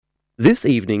This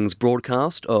evening's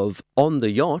broadcast of On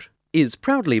the Yacht is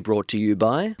proudly brought to you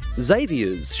by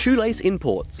Xavier's Shoelace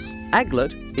Imports.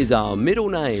 Aglet is our middle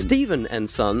name. Stephen and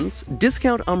Sons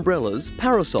Discount Umbrellas,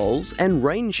 Parasols and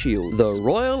Rain Shields. The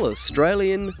Royal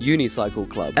Australian Unicycle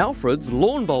Club. Alfred's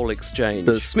Lawn Bowl Exchange.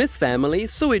 The Smith Family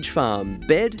Sewage Farm,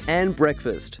 Bed and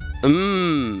Breakfast.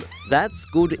 That's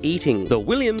good eating. The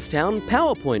Williamstown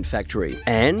PowerPoint Factory.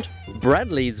 And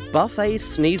Bradley's Buffet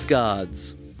Sneeze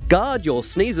Guards. Guard your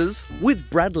sneezes with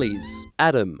Bradley's.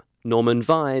 Adam, Norman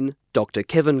Vine, Dr.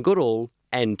 Kevin Goodall,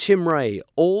 and Tim Ray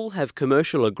all have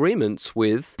commercial agreements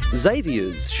with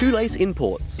Xavier's Shoelace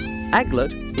Imports.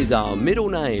 Aglet is our middle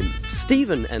name.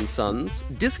 Stephen and Sons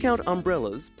Discount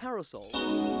Umbrellas, Parasols.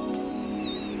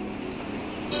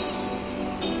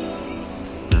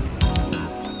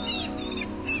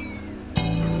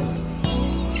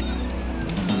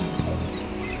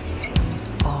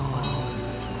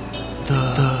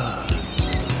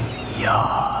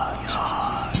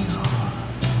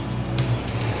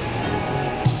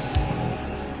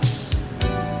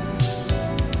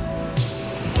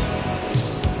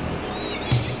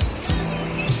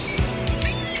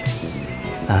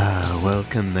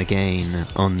 Welcome again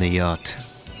on the yacht.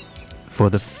 For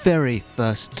the very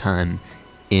first time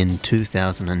in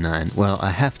 2009. Well,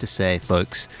 I have to say,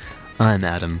 folks, I'm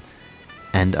Adam,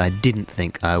 and I didn't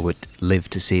think I would live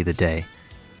to see the day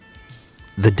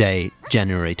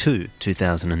January 2,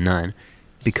 2009,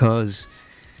 because,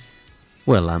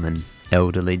 well, I'm an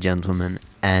elderly gentleman,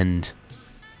 and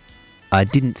I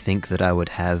didn't think that I would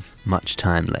have much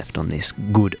time left on this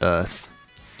good earth.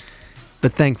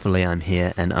 But thankfully I'm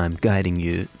here and I'm guiding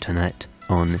you tonight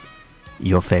on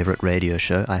your favourite radio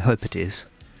show. I hope it is.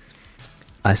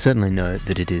 I certainly know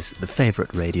that it is the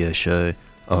favourite radio show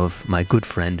of my good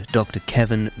friend Dr.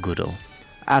 Kevin Goodall.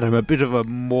 Adam, a bit of a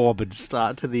morbid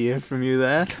start to the year from you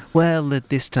there. Well, at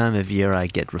this time of year I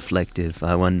get reflective.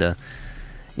 I wonder,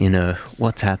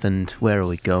 what's happened? Where are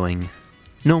we going?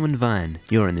 Norman Vine,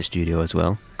 you're in the studio as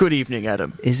well. Good evening,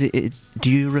 Adam.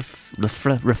 Do you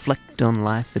reflect on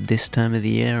life at this time of the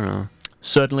year, or?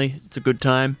 Certainly, it's a good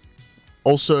time.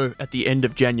 Also, at the end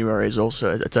of January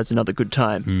that's another good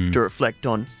time to reflect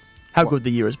on how good the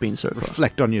year has been so far.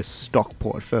 Reflect on your stock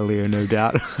portfolio, no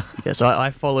doubt. Yes, I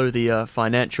follow the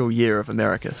financial year of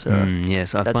America, so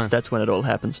yes, that's when it all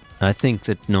happens. I think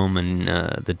that Norman,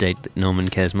 the date that Norman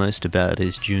cares most about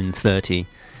is June 30,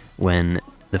 when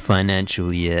the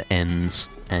financial year ends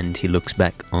and he looks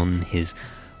back on his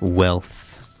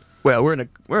wealth. Well, we're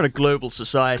in a global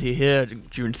society here.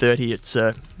 June 30, it's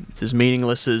as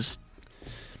meaningless as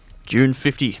June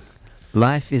 50.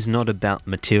 Life is not about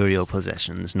material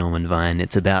possessions, Norman Vine.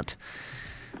 It's about,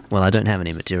 well, I don't have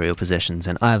any material possessions,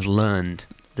 and I've learned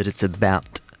that it's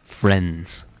about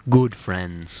friends. Good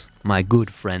friends. My good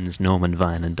friends Norman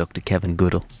Vine and Dr. Kevin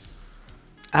Goodall.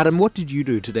 Adam, what did you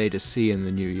do today to see in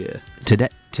the new year?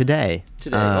 Today?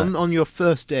 On your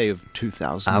first day of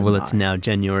 2009. Well, it's now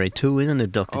January 2, isn't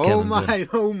it, Dr. Kevin?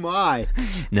 Oh my!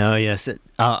 No, yes.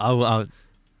 I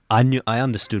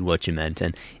understood what you meant,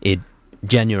 and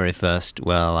January 1st,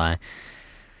 well,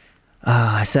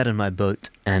 I sat in my boat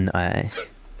and I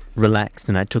relaxed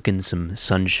and I took in some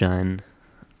sunshine.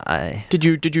 Did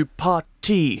you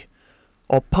party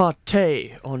or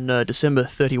partay on December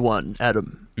 31,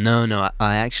 Adam? No,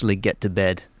 I actually get to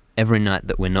bed. Every night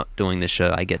that we're not doing the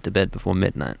show, I get to bed before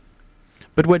midnight.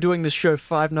 But we're doing this show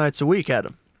 5 nights a week,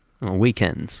 Adam. Oh,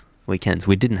 weekends. We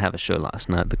didn't have a show last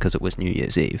night because it was New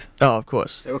Year's Eve. Oh, of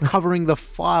course. They were covering the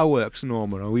fireworks,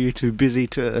 Norman. Or were you too busy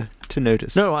to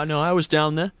notice? No, I was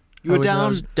down there. You were down? I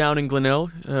was down in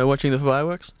Glenelg watching the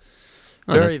fireworks.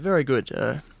 Oh, Very good.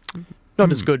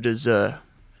 Not as good as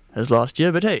last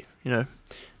year, but hey,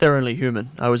 they're only human.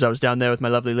 I was down there with my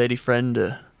lovely lady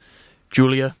friend,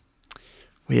 Julia.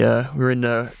 We were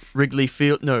in Wrigley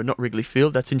Field. No, not Wrigley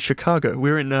Field. That's in Chicago.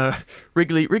 We're in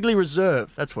Wrigley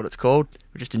Reserve. That's what it's called.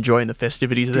 We're just enjoying the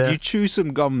festivities there. Did you chew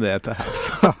some gum there, perhaps?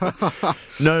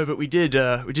 No, but we did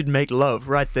make love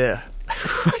right there.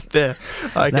 Right there.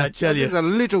 I tell you. It's a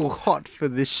little hot for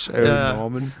this show,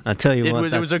 Norman. I tell you It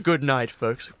what, was a good night,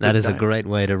 folks. That is a great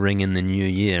way to ring in the new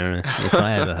year, if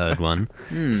I ever heard one.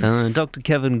 Dr.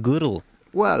 Kevin Goodall.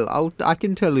 Well, I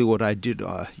can tell you what I did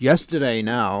yesterday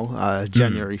now,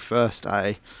 January 1st.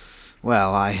 I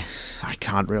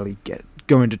can't really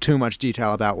go into too much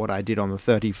detail about what I did on the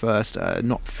 31st,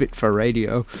 not fit for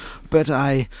radio, but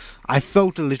I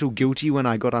felt a little guilty when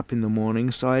I got up in the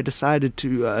morning, so I decided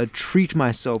to treat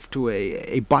myself to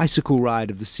a bicycle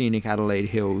ride of the scenic Adelaide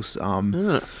Hills,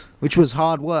 which was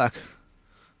hard work.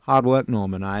 Hard work,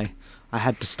 Norman. I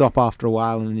had to stop after a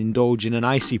while and indulge in an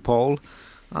icy pole.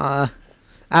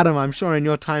 Adam, I'm sure in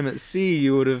your time at sea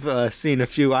you would have seen a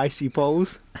few icy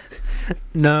poles.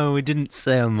 No, we didn't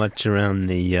sail much around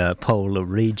the polar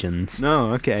regions.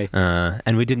 No, okay.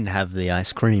 And we didn't have the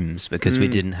ice creams because we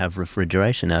didn't have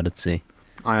refrigeration out at sea.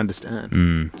 I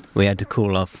understand. We had to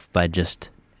cool off by just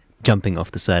jumping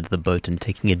off the side of the boat and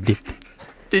taking a dip.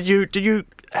 Did you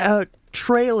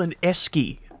trail an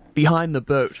esky behind the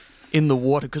boat in the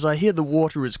water? Because I hear the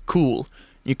water is cool.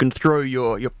 You can throw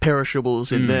your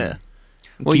perishables in there.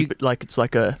 And Well, keep it like it's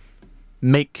like a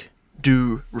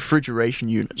make-do refrigeration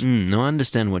unit. No, I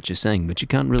understand what you're saying, but you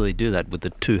can't really do that with a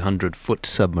 200-foot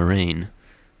submarine.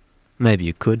 Maybe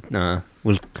you could.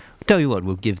 We'll tell you what,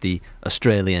 we'll give the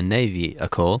Australian Navy a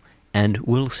call, and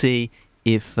we'll see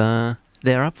if they're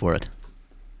up for it.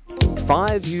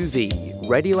 5UV,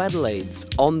 Radio Adelaide's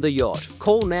On the Yacht.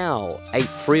 Call now,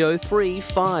 8303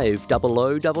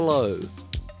 50000.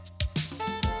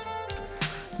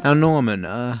 Now, Norman,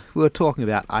 we were talking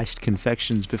about iced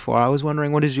confections before. I was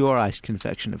wondering, what is your iced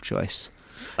confection of choice?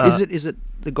 Is it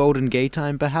the Golden Gay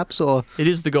Time, perhaps, or It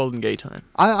is the Golden Gay Time.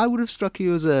 I would have struck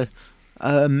you as a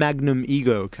Magnum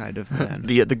Ego kind of man.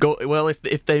 Well,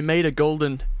 if they made a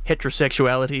golden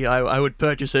heterosexuality, I would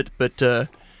purchase it, but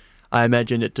I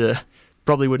imagine it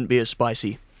probably wouldn't be as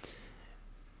spicy.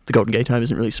 The Golden Gay Time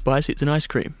isn't really spicy; it's an ice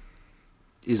cream.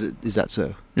 Is that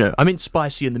so? No, I mean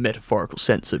spicy in the metaphorical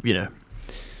sense of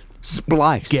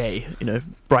Splice. gay,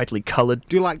 brightly coloured.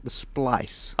 Do you like the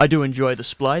splice? I do enjoy the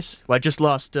splice. Well, just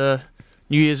last New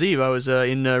Year's Eve, I was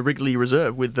in Wrigley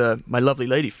Reserve with my lovely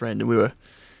lady friend, and we were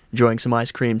enjoying some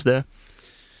ice creams there.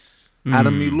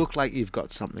 Adam, you look like you've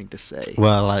got something to say.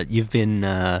 Well, you've been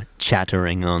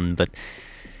chattering on, but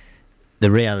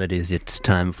the reality is it's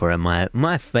time for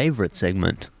my favourite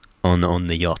segment on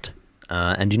the yacht.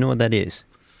 And do you know what that is?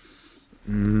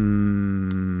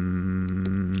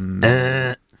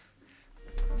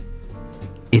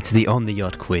 It's the On the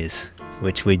Yacht quiz,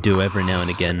 which we do every now and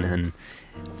again. And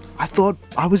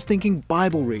I was thinking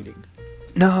Bible reading.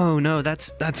 no,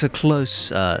 that's a close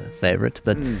favourite.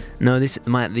 But no,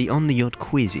 the On the Yacht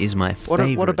quiz is my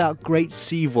favourite. What about Great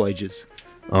Sea Voyages?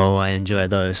 Oh, I enjoy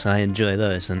those.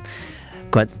 And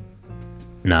quite.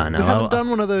 No, We haven't done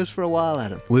one of those for a while,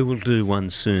 Adam. we will do one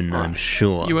soon, I'm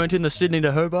sure. You weren't in the Sydney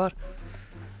to Hobart?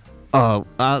 Oh,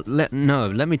 let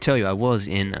me tell you, I was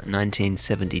in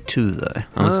 1972 though.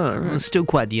 I was still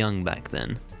quite young back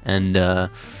then, and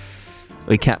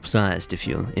we capsized, if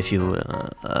you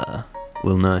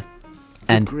will know.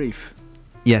 And Good grief.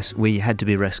 yes, we had to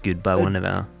be rescued by one of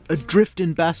our. Adrift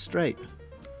in Bass Strait.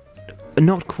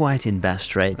 Not quite in Bass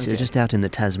Strait, Okay. just out in the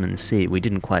Tasman Sea. We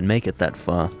didn't quite make it that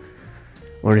far.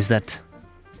 Or is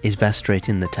Bass Strait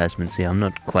in the Tasman Sea? I'm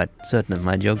not quite certain of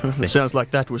my geography. It sounds like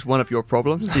that was one of your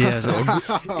problems. Yes.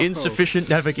 Insufficient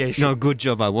navigation. No, good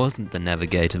job I wasn't the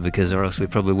navigator, because or else we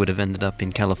probably would have ended up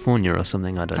in California or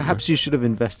something, I don't Perhaps you should have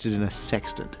invested in a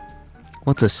sextant. know.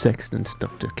 What's a sextant,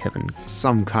 Dr. Kevin?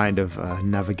 Some kind of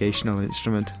navigational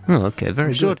instrument. Oh, okay, very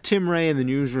I'm sure good. Tim Ray in the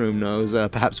newsroom knows.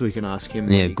 Perhaps we can ask him.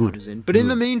 Yeah, when he good. comes in. But in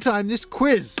the meantime, this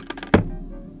quiz.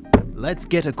 Let's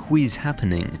get a quiz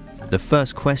happening. The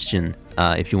first question,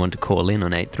 if you want to call in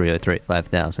on 8303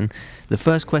 5000, the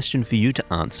first question for you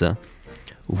to answer,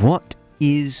 what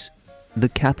is the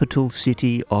capital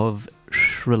city of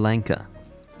Sri Lanka?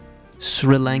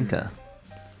 Sri Lanka.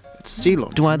 It's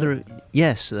Ceylon. Do isn't it? either...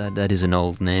 Yes, that is an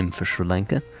old name for Sri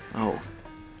Lanka. Oh.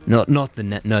 No,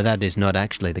 that is not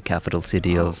actually the capital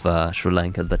city of Sri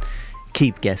Lanka, but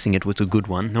keep guessing, it was a good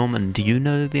one. Norman, do you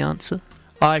know the answer?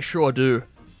 I sure do.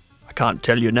 I can't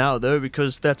tell you now, though,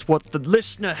 because that's what the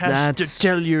listener has to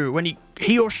tell you when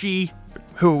he or she,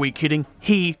 who are we kidding,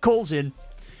 he calls in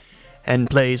and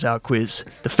plays our quiz,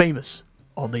 the famous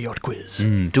On the Yacht quiz.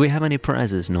 Do we have any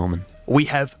prizes, Norman? We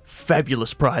have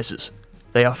fabulous prizes.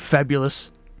 They are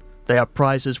fabulous. They are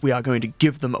prizes. We are going to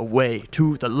give them away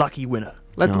to the lucky winner.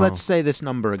 Let's say this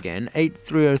number again.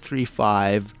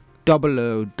 83035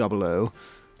 0000.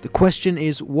 The question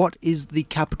is, what is the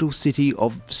capital city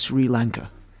of Sri Lanka?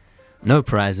 No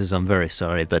prizes, I'm very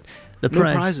sorry, but the No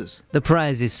prize... prizes. The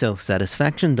prize is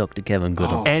self-satisfaction, Dr. Kevin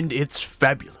Goodall. And it's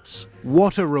fabulous.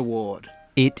 What a reward.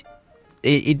 It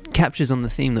captures on the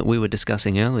theme that we were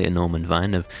discussing earlier, Norman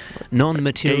Vine, of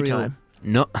non-material... Gay time.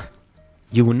 No,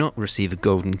 you will not receive a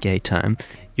golden gay time.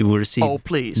 You will receive Oh,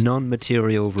 please.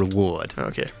 non-material reward.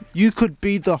 Okay. You could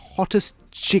be the hottest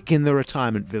chick in the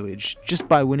retirement village just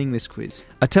by winning this quiz.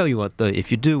 I tell you what, though,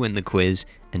 if you do win the quiz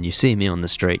and you see me on the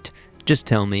street, just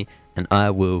tell me, and I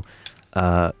will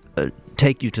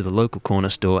take you to the local corner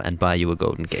store and buy you a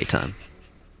golden gay time.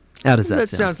 How does that That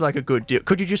sound? sounds like a good deal.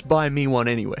 Could you just buy me one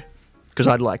anyway? Because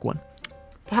I'd like one.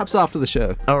 Perhaps after the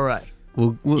show. All right.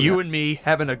 You and me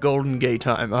having a golden gay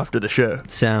time after the show.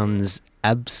 Sounds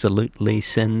absolutely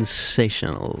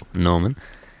sensational, Norman.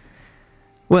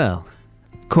 Well,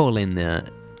 call in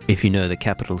if you know the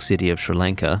capital city of Sri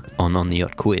Lanka on the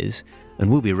Yacht Quiz, and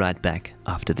we'll be right back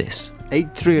after this.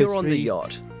 8303. You're on the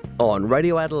yacht on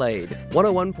Radio Adelaide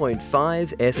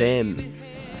 101.5 FM.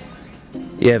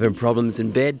 You having problems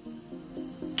in bed?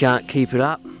 Can't keep it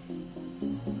up?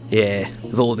 Yeah,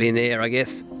 we've all been there, I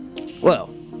guess. Well,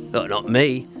 not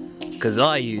me, because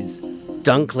I use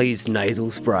Dunkley's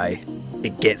nasal spray.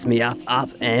 It gets me up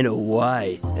and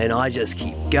away, and I just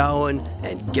keep going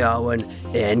and going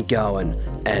and going,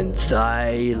 and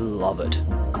they love it.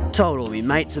 Told all me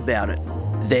mates about it.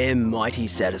 They're mighty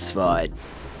satisfied.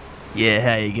 Yeah,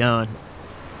 how you going?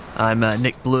 I'm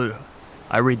Nick Blue.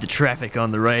 I read the traffic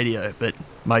on the radio, but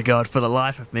my God, for the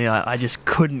life of me, I just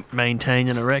couldn't maintain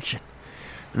an erection.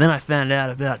 And then I found out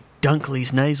about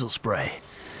Dunkley's nasal spray.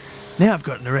 Now I've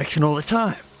got an erection all the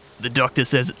time. The doctor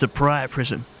says it's a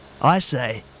priapism. I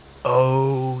say,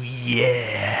 oh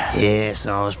yeah. Yes,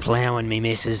 I was ploughing me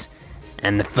missus,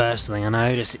 and the first thing I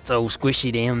noticed, it's all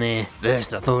squishy down there.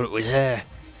 First I thought it was her.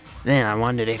 Then I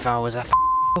wondered if I was a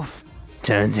off.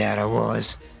 Turns out I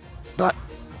was. But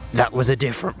that was a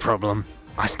different problem.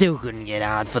 I still couldn't get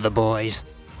hard for the boys.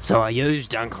 So I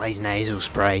used Dunkley's nasal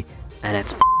spray, and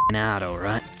it's hard,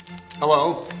 alright.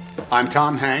 Hello, I'm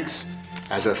Tom Hanks.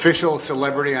 As official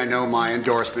celebrity, I know my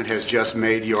endorsement has just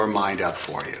made your mind up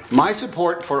for you. My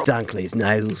support for Dunkley's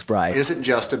nasal spray isn't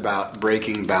just about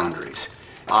breaking boundaries.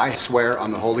 I swear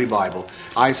on the Holy Bible,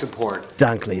 I support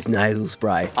Dunkley's nasal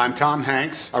spray. I'm Tom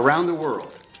Hanks, around the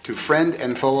world, to friend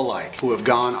and foe alike, who have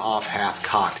gone off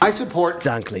half-cocked. I support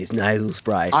Dunkley's nasal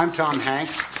spray. I'm Tom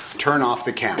Hanks, turn off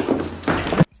the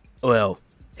camera. Well,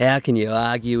 how can you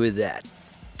argue with that?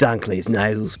 Dunkley's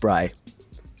nasal spray.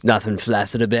 Nothing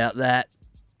flaccid about that.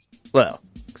 Well,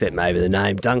 except maybe the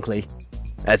name Dunkley.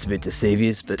 That's a bit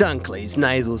deceivious, but Dunkley's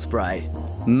nasal spray.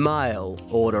 Mail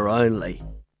order only.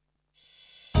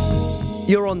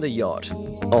 You're on the yacht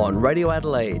on Radio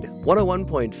Adelaide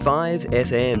 101.5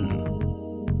 FM.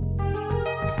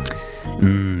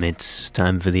 It's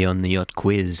time for the On the Yacht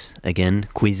quiz again.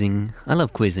 Quizzing. I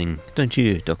love quizzing. Don't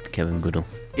you, Dr. Kevin Goodall?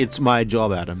 It's my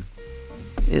job, Adam.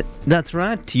 That's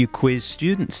right. You quiz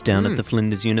students down at the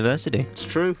Flinders University. It's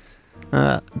true.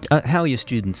 How are your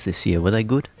students this year? Were they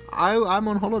good? I'm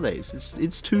on holidays.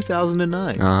 It's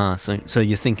 2009. Ah, so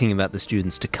you're thinking about the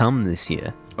students to come this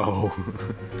year? Oh.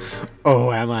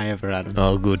 Oh, am I ever, Adam?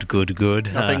 Oh, good.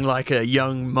 Nothing like a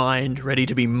young mind ready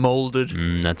to be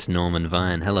moulded. That's Norman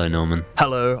Vine. Hello, Norman.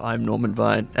 Hello, I'm Norman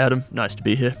Vine. Adam, nice to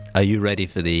be here. Are you ready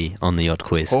for the On the Yacht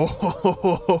quiz?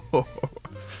 Oh,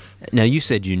 Now, you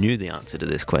said you knew the answer to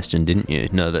this question, didn't you?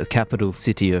 No, the capital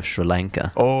city of Sri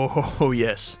Lanka. oh,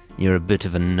 yes. You're a bit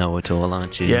of a know-it-all,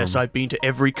 aren't you? Yes, Norman? I've been to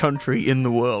every country in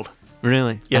the world.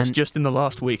 Really? Yes, and, just in the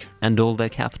last week. and all their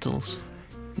capitals?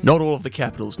 Not all of the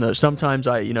capitals, no. Sometimes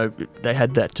they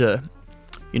had that,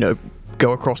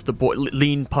 go across the border,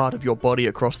 lean part of your body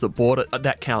across the border.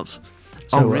 That counts.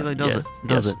 So, really? Does it?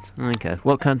 Does it? Okay.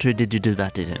 What country did you do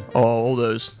that in? Oh, all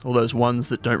those ones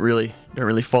that don't really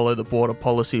follow the border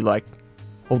policy, like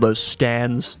all those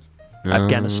stands,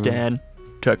 Afghanistan,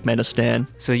 Turkmenistan.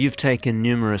 So you've taken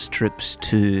numerous trips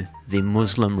to the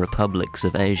Muslim republics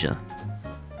of Asia.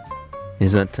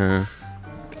 Is that?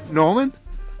 Norman?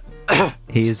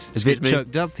 He is a Excuse bit me.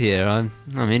 choked up here. I'm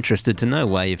interested to know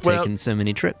why you've taken so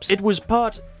many trips. It was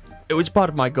part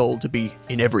of my goal to be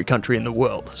in every country in the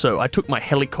world. So I took my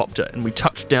helicopter and we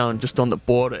touched down just on the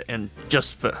border, and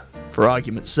just for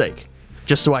argument's sake,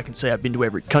 just so I can say I've been to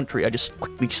every country, I just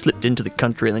quickly slipped into the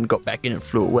country and then got back in and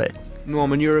flew away.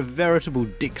 Norman, you're a veritable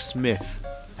Dick Smith.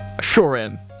 I sure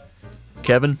am.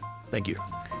 Kevin, thank you.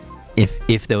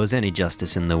 If there was any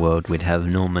justice in the world, we'd have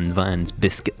Norman Vine's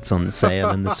biscuits on sale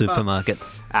in the supermarket.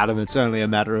 Adam, it's only a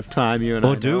matter of time, you and I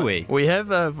Or know do it. we? We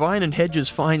have Vine and Hedges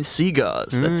fine cigars.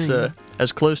 That's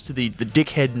as close to the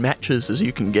dickhead matches as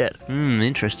you can get.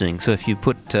 Interesting. So if you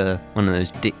put one of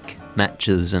those dick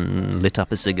matches and lit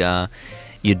up a cigar,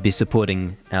 you'd be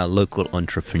supporting our local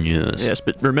entrepreneurs. Yes,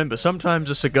 but remember, sometimes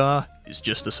a cigar is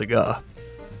just a cigar.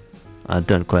 I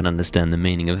don't quite understand the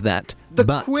meaning of that.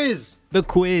 The quiz! The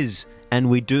quiz! And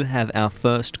we do have our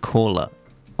first caller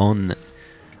on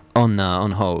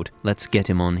hold. Let's get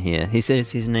him on here. He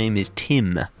says his name is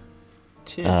Tim.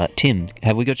 Tim,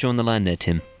 have we got you on the line there,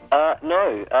 Tim?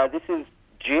 No, this is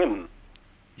Jim.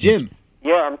 Jim!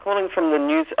 Yeah, I'm calling from the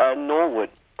news, Norwood.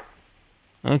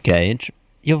 Okay,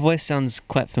 your voice sounds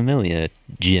quite familiar,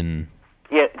 Jim.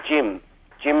 Yeah, Jim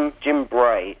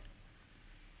Bray.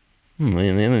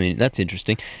 I mean, that's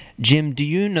interesting. Jim, do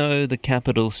you know the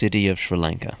capital city of Sri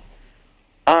Lanka?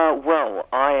 Well,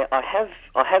 I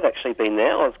have actually been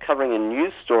there. I was covering a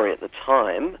news story at the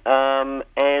time,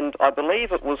 and I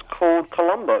believe it was called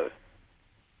Colombo.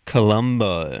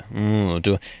 Colombo. Oh,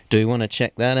 do you want to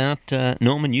check that out?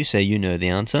 Norman, you say you know the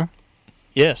answer.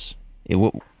 Yes.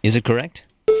 Is it correct?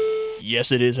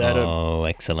 Yes, it is, Adam. Oh,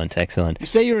 excellent, excellent. You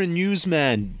say you're a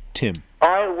newsman, Tim.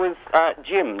 I was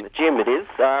Jim it is.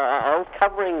 I was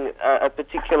covering a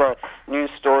particular news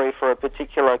story for a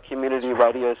particular community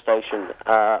radio station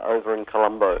over in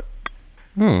Colombo.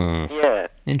 Hmm. Yeah.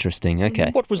 Interesting,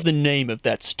 okay. What was the name of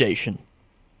that station?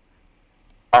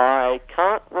 I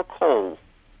can't recall.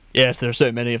 Yes, there are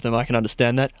so many of them, I can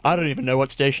understand that. I don't even know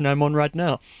what station I'm on right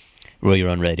now. Well, you're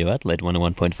on Radio Adelaide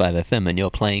 101.5 FM and you're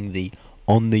playing the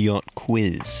On the Yacht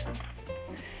quiz.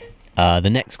 The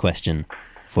next question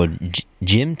for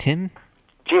Jim, Tim?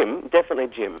 Jim, definitely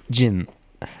Jim.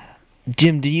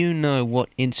 Jim, do you know what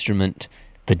instrument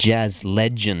the jazz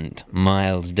legend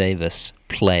Miles Davis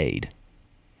played?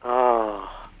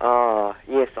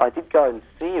 Yes, I did go and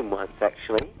see him once,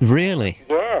 actually. Really?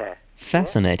 Yeah.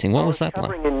 Fascinating. What was that like? I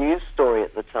was covering a news story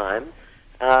at the time,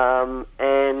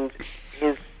 and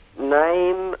his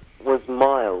name was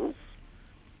Miles,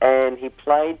 and he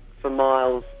played for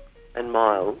Miles and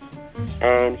Miles,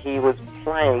 and he was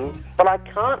playing, but I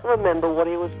can't remember what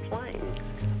he was playing.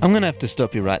 I'm going to have to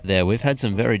stop you right there. We've had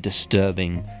some very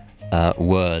disturbing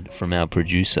word from our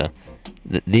producer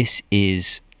that this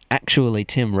is actually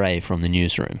Tim Ray from the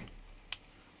newsroom.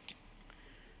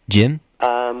 Jim?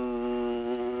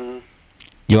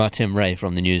 You are Tim Ray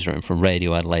from the newsroom, from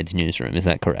Radio Adelaide's newsroom, is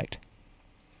that correct?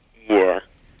 Yeah.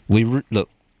 Look,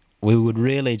 we would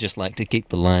really just like to keep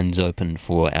the lines open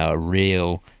for our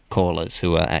real callers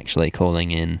who are actually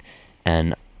calling in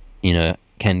and,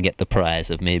 can get the prize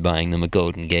of me buying them a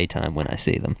golden gay time when I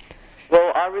see them.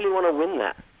 Well, I really want to win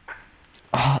that.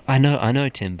 Oh, I know,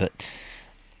 Tim, but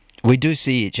we do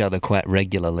see each other quite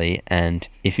regularly, and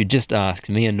if you just asked,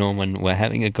 me and Norman were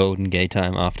having a golden gay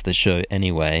time after the show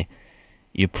anyway,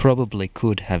 you probably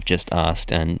could have just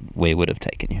asked and we would have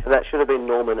taken you. That should have been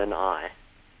Norman and I.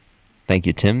 Thank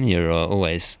you, Tim. You're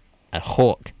always a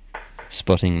hawk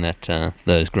spotting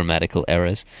those grammatical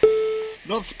errors.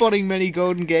 Not spotting many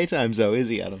golden gay times, though, is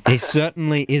he, Adam? He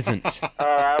certainly isn't. So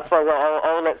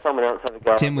I'll let someone else have a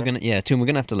go. Tim, we're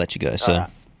gonna have to let you go. So,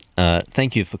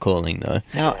 thank you for calling, though.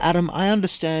 Now, Adam, I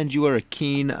understand you are a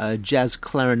keen jazz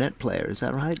clarinet player. Is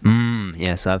that right?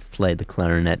 Yes, I've played the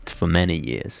clarinet for many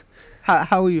years.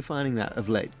 How are you finding that of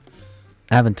late?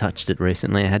 I haven't touched it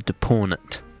recently. I had to pawn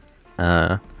it.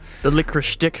 The licorice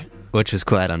stick? Which was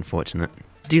quite unfortunate.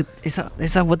 Is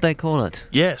that what they call it?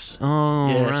 Yes. Oh,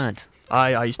 yes. Right.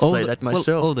 I used to play that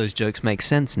myself. All those jokes make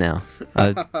sense now.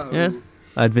 Yes.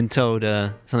 I'd been told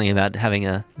something about having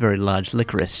a very large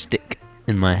licorice stick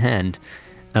in my hand,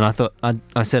 and I thought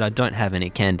I said I don't have any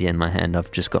candy in my hand.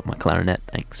 I've just got my clarinet,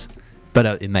 thanks. But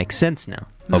it makes sense now,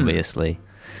 obviously.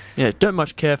 Yeah, don't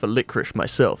much care for licorice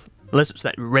myself, unless it's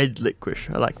that red licorice.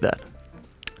 I like that.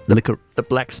 The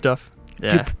black stuff.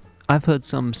 Yeah. I've heard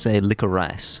some say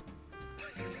licorice.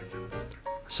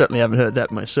 Certainly haven't heard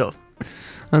that myself.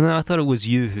 Oh, no, I thought it was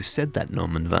you who said that,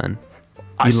 Norman Vine.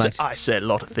 I say a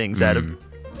lot of things, Adam.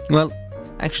 Well,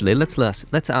 actually, let's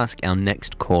ask our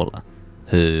next caller,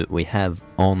 who we have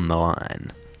on the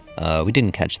line. We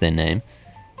didn't catch their name.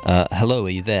 Hello, are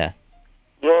you there?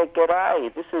 Yeah,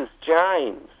 g'day. This is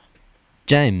James.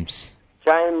 James.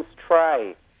 James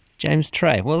Trey. James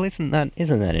Trey. Well, isn't that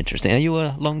interesting? Are you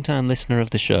a long-time listener of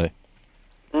the show?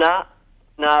 Nah.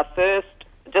 First,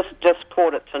 just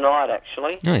caught it tonight,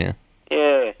 actually. Oh yeah.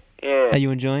 Yeah. Are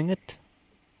you enjoying it?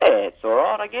 Yeah, it's all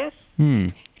right, I guess.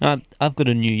 I've got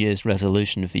a New Year's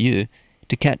resolution for you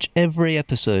to catch every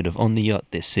episode of On the Yacht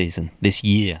this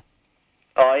year.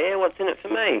 Oh yeah, what's in it for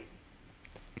me?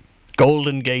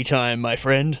 Golden gay time, my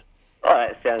friend. Oh,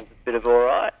 that sounds a bit of all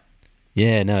right.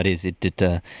 Yeah, no, it is.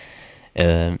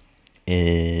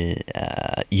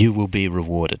 You will be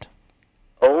rewarded.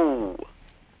 Oh.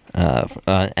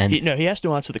 And he has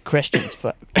to answer the questions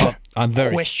for. I'm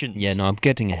very questions. Yeah, no, I'm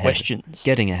getting ahead. Questions.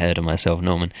 Getting ahead of myself,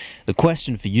 Norman. The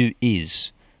question for you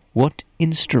is: what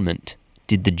instrument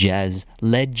did the jazz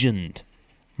legend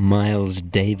Miles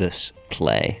Davis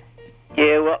play?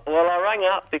 Yeah, well, I rang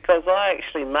up because I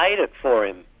actually made it for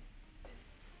him.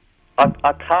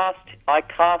 I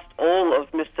cast all of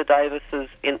Mr. Davis's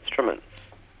instruments.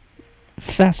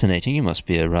 Fascinating. You must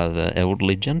be a rather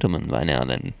elderly gentleman by now,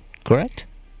 then, correct?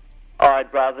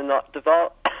 I'd rather not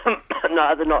divulge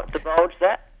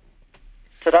that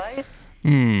today.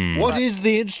 What is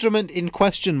the instrument in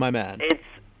question, my man? It's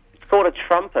called a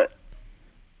trumpet.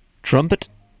 Trumpet?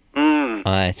 Mm.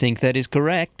 I think that is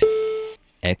correct.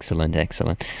 Excellent,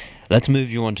 excellent. Let's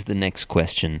move you on to the next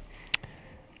question.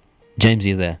 James,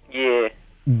 you there? Yeah.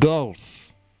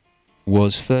 Golf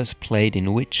was first played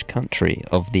in which country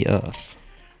of the earth?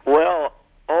 Well,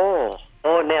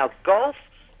 now golf.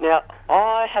 Now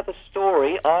I have a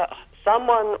story.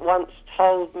 Someone once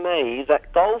told me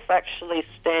that golf actually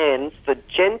stands for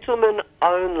gentlemen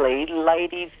only,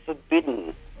 ladies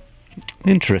forbidden.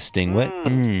 Interesting.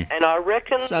 And I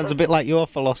reckon... Sounds a bit like your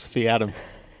philosophy, Adam.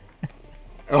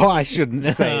 Oh, I shouldn't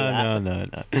say that. No.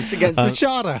 It's against the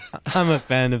charter. I'm a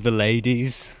fan of the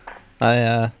ladies.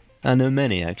 I know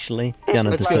many, actually. Down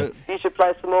at Let's the go. You should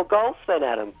play some more golf then,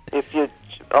 Adam. If you...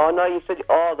 Oh, no, you said...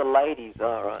 Oh, the ladies.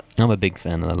 All right. I'm a big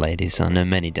fan of the ladies. I know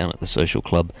many down at the social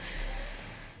club.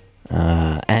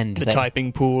 And The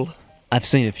typing pool. I've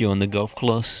seen a few on the golf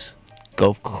course.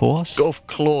 Golf course? Golf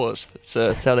claws.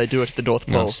 That's how they do it at the North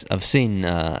No, Pole. I've seen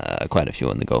quite a few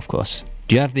on the golf course.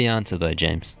 Do you have the answer, though,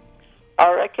 James?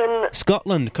 I reckon...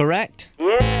 Scotland, correct?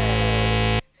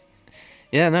 Yeah.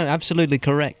 Yeah, no, absolutely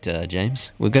correct,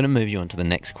 James. We're going to move you on to the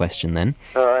next question, then.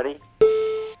 Alrighty.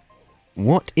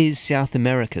 What is South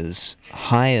America's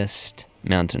highest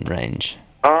mountain range?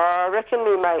 I reckon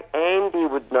my mate Andy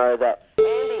would know that.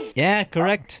 Andy! Yeah,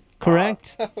 correct.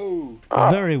 Correct.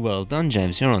 Very well done,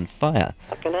 James. You're on fire.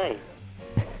 Fucking A.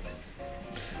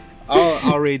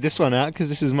 I'll read this one out because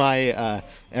this is my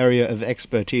area of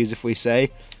expertise, if we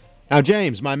say. Now,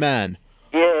 James, my man,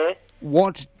 Yeah.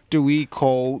 what do we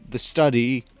call the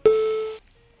study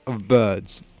of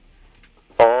birds?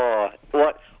 Oh,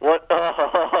 what what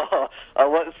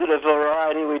sort of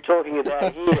variety are we talking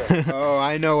about here? Oh,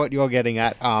 I know what you're getting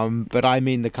at, but I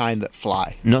mean the kind that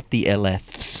fly. Not the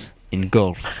LFs in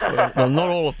golf. Well, not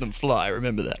all of them fly,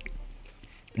 remember that.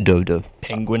 Dodo.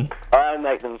 Penguin. I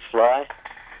make them fly.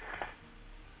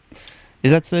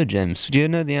 Is that so, James? Do you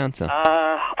know the answer?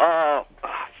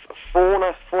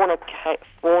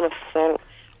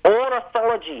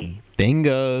 Ornithology.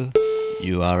 Bingo.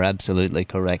 You are absolutely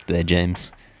correct there,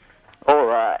 James. All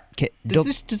right.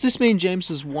 Does this mean James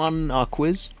has won our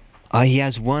quiz? He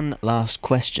has one last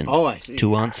question Oh, I see.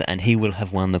 to answer, and he will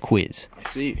have won the quiz. I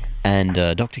see. And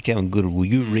Dr. Kevin Goodall, will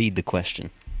you read the question?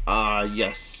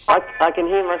 Yes. I can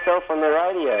hear myself on the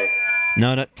radio.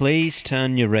 No, please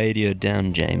turn your radio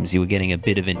down, James. You were getting a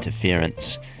bit of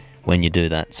interference when you do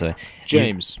that. So,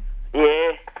 James,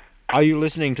 Yeah. are you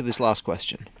listening to this last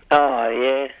question? Oh,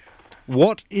 yeah.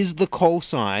 What is the call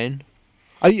sign?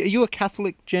 Are you a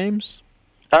Catholic, James?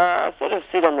 I sort of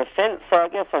sit on the fence, so I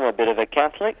guess I'm a bit of a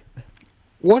Catholic.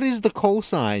 What is the call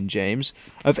sign, James,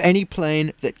 of any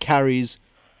plane that carries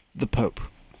the Pope?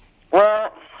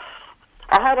 Well,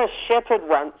 I had a shepherd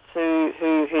once who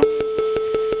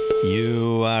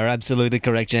you are absolutely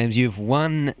correct, James. You've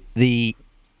won the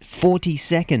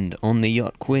 42nd on the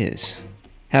yacht quiz.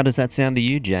 How does that sound to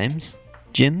you, James?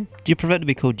 Jim? Do you prefer to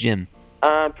be called Jim?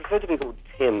 prefer to be called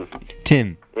Tim.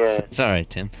 Tim. Yeah. Sorry,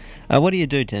 Tim. What do you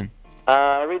do, Tim?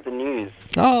 I read the news.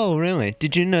 Oh, really?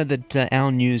 Did you know that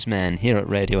our newsman here at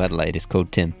Radio Adelaide is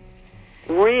called Tim?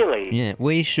 Really? Yeah,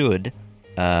 we should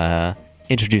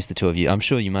introduce the two of you. I'm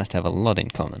sure you must have a lot in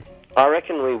common. I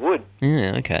reckon we would.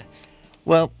 Yeah, okay.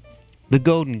 Well, the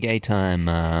Golden Gay Time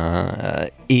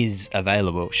is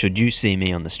available should you see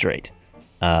me on the street.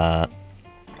 All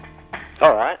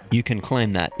right. You can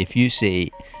claim that if you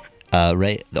see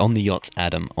on the yachts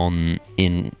Adam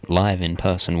live in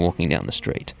person walking down the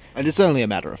street. And it's only a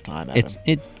matter of time,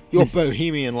 Adam. Your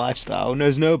bohemian lifestyle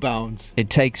knows no bounds. It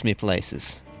takes me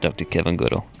places, Dr. Kevin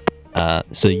Goodall.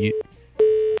 So you...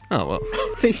 Oh, well.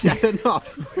 He's had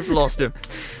enough. We've lost him.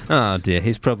 Oh, dear.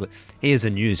 He is a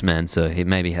newsman, so he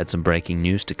maybe had some breaking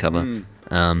news to cover.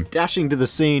 Dashing to the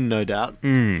scene, no doubt.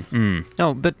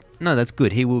 Oh, but no, that's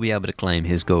good. He will be able to claim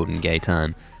his Golden Gay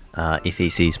Time if he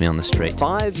sees me on the street.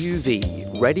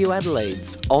 5UV, Radio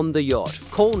Adelaide's On the Yacht.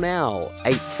 Call now,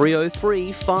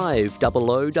 8303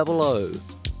 50000.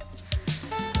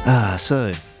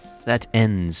 So that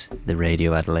ends the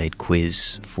Radio Adelaide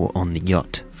quiz for On the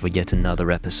Yacht for yet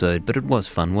another episode, but it was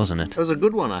fun, wasn't it? That was a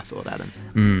good one, I thought,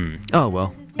 Adam. Oh,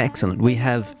 well, excellent. We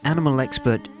have animal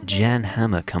expert Jan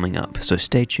Hammer coming up, so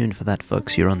stay tuned for that,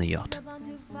 folks. You're on the yacht.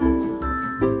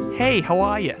 Hey, how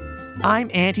are you? I'm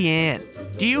Auntie Anne.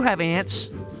 Do you have ants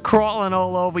crawling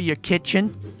all over your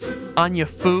kitchen? On your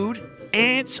food?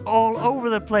 Ants all over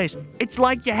the place. It's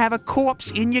like you have a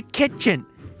corpse in your kitchen.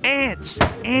 Ants,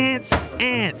 ants,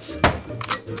 ants.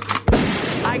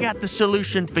 I got the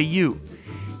solution for you.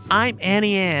 I'm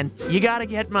Annie Ann. You gotta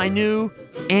get my new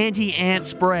anti-ant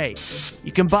spray.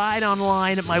 You can buy it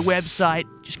online at my website.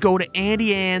 Just go to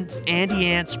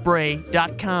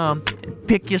antiantspray.com and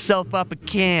pick yourself up a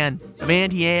can of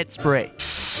anti-ant spray.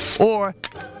 Or,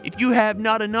 if you have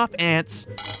not enough ants,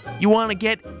 you want to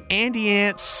get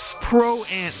Anti-Ants Pro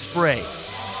Ant Spray.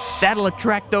 That'll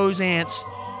attract those ants.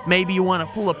 Maybe you want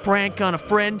to pull a prank on a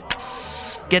friend.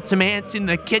 Get some ants in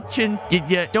the kitchen. You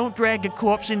don't drag a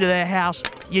corpse into their house.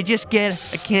 You just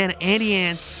get a can of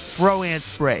Anti-Ants Pro Ant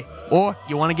Spray. Or,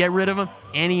 you want to get rid of them?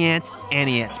 Anti-Ants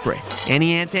Spray.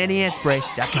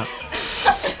 Antiantspray.com.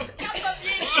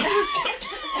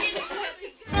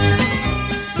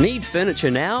 Need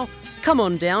furniture now? Come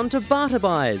on down to Barter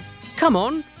Buys. Come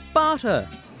on, barter.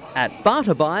 At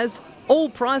Barter Buys, all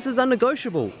prices are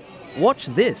negotiable. Watch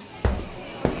this.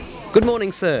 Good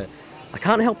morning, sir. I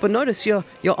can't help but notice you're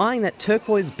eyeing that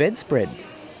turquoise bedspread.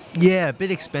 Yeah, a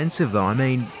bit expensive though. I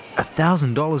mean,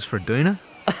 $1,000 for a doona?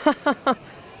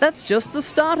 That's just the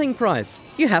starting price.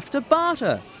 You have to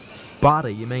barter. Barter?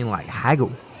 You mean like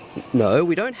haggle? No,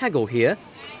 we don't haggle here.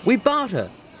 We barter.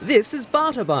 This is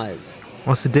Barter Buys.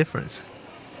 What's the difference?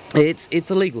 It's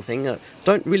a legal thing.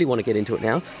 Don't really want to get into it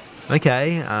now.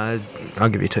 Okay, I'll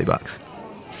give you $2.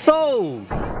 Sold!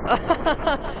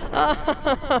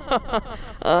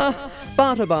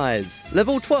 Barter Buys,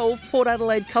 Level 12, Port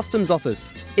Adelaide Customs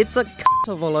Office. It's a cut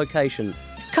of a location.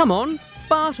 Come on,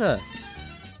 barter!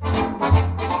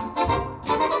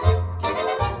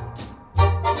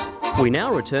 We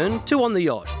now return to On the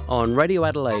Yacht on Radio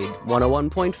Adelaide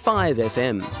 101.5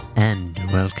 FM. And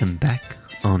welcome back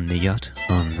on the yacht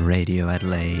on Radio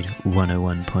Adelaide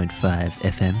 101.5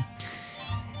 FM.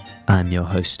 I'm your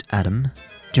host, Adam.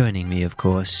 Joining me, of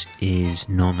course, is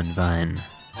Norman Vine.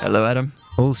 Hello, Adam.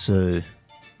 Also,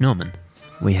 Norman,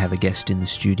 we have a guest in the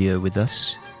studio with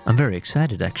us. I'm very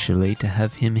excited, actually, to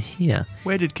have him here.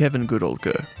 Where did Kevin Goodall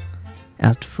go?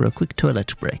 Out for a quick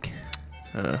toilet break.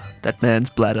 That man's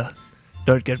bladder.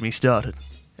 Don't get me started.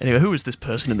 Anyway, who is this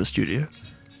person in the studio?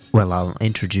 Well, I'll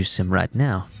introduce him right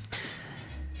now.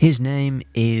 His name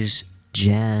is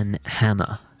Jan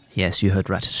Hammer. Yes, you heard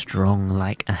right, strong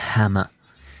like a hammer.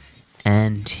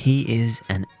 And he's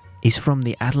from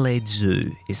the Adelaide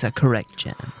Zoo. Is that correct,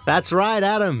 Jan? That's right,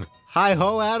 Adam.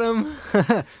 Hi-ho, Adam.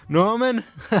 Norman,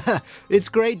 it's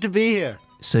great to be here.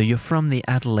 So you're from the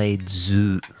Adelaide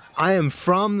Zoo. I am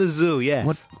from the zoo,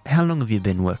 yes. How long have you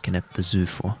been working at the zoo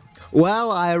for?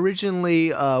 Well, I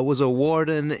originally was a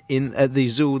warden at the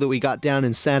zoo that we got down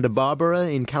in Santa Barbara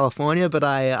in California, but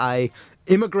I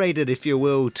immigrated, if you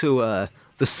will, to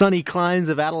the sunny climes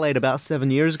of Adelaide about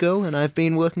 7 years ago, and I've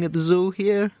been working at the zoo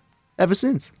here ever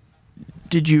since.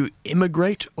 Did you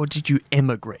immigrate or did you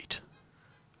emigrate?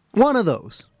 One of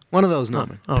those,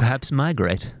 Norman. Oh. Perhaps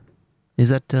migrate. Is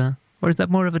that, or is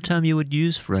that more of a term you would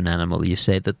use for an animal? You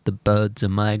say that the birds are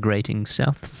migrating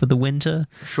south for the winter?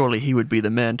 Surely he would be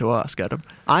the man to ask, Adam.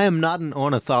 I am not an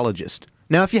ornithologist.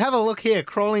 Now, if you have a look here,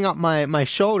 crawling up my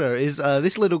shoulder is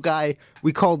this little guy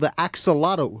we call the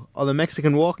axolotl, or the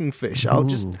Mexican walking fish. I'll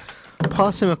just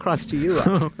pass him across to you.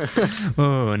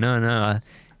 Oh, no.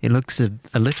 It looks a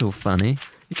little funny.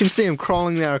 You can see him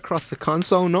crawling there across the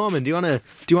console. Norman, do you want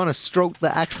to stroke the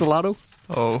axolotl?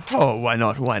 Oh, why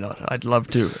not? I'd love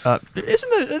to.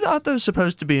 Aren't those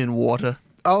supposed to be in water?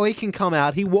 Oh, he can come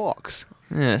out. He walks.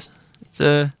 Yes.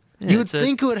 You would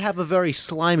think it would have a very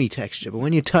slimy texture, but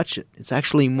when you touch it, it's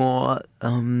actually more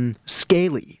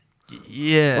scaly.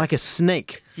 Yeah. Like a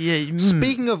snake. Yeah.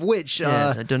 Speaking of which,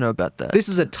 I don't know about that. This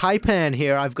is a taipan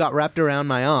here I've got wrapped around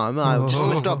my arm. I'll just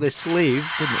lift up this sleeve.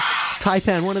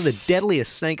 Taipan, one of the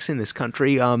deadliest snakes in this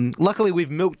country. Luckily, we've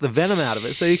milked the venom out of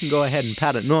it, so you can go ahead and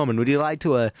pat it. Norman, would you like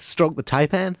to stroke the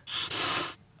taipan?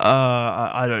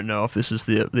 I don't know if this is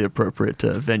the appropriate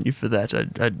venue for that.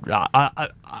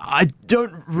 I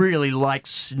don't really like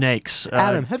snakes.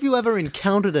 Adam, have you ever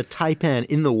encountered a taipan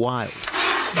in the wild?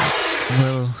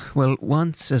 Well,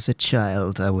 once as a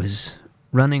child, I was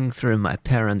running through my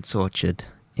parents' orchard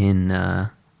in the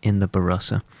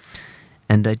Barossa,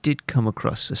 and I did come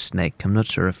across a snake. I'm not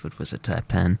sure if it was a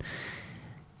taipan.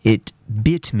 It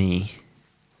bit me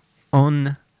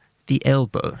on the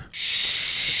elbow.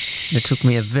 It took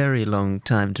me a very long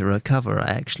time to recover. I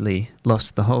actually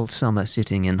lost the whole summer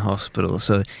sitting in hospital,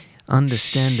 so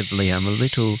understandably I'm a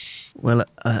little,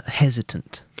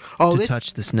 hesitant Oh, to this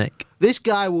touch the snake. this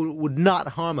guy would not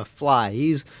harm a fly.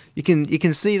 You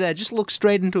can see that. Just look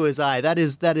straight into his eye. That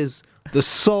is the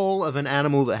soul of an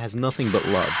animal that has nothing but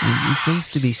love. He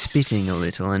seems to be spitting a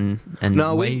little and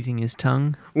No, waving his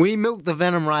tongue. We milk the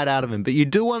venom right out of him, but you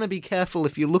do want to be careful.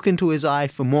 If you look into his eye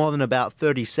for more than about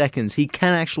 30 seconds, he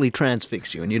can actually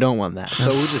transfix you, and you don't want that. So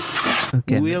we'll just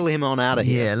wheel him on out of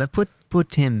here. Yeah, let's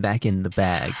put him back in the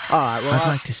bag. All right, well, I'd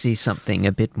like to see something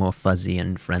a bit more fuzzy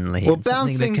and friendly. Well, and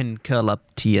something bouncing- that can curl up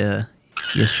to your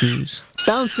shoes.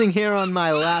 Bouncing here on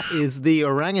my lap is the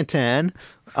orangutan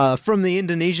from the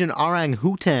Indonesian orang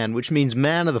hutan, which means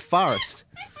man of the forest.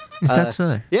 Is that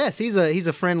so? Yes, he's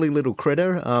a friendly little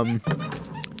critter.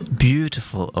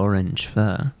 Beautiful orange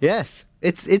fur. Yes,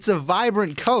 it's a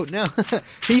vibrant coat. Now,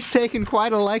 he's taken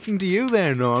quite a liking to you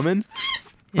there, Norman.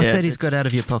 What's Yes, that he's got it's- out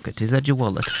of your pocket? Is that your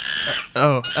wallet?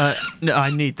 Oh, no, I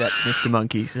need that, Mr.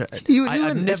 Monkey.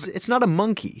 It's not a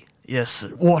monkey. Yes,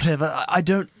 whatever. I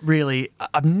don't really.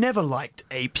 I've never liked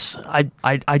apes.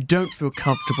 I don't feel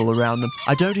comfortable around them.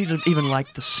 I don't even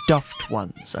like the stuffed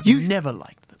ones. I've never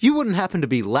liked them. You wouldn't happen to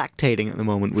be lactating at the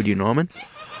moment, would you, Norman?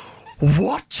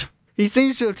 What? He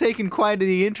seems to have taken quite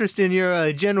the interest in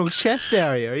your general chest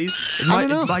area. I don't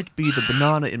know. It might be the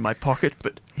banana in my pocket,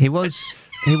 but He was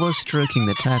stroking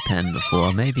the taipan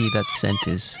before. Maybe that scent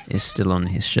is still on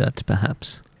his shirt,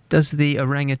 perhaps. Does the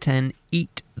orangutan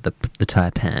eat the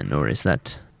taipan, or is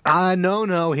that...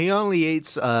 No. He only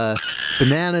eats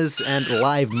bananas and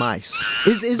live mice.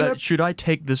 should I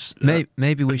take this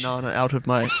Maybe we should... banana out of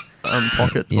my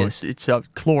pocket? Yes. Or it's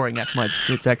clawing at my.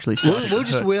 It's actually starting. We'll to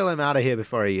just hurt. wheel him out of here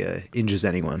before he injures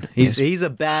anyone. He's a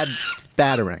bad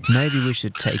orang. Maybe we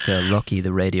should take Rocky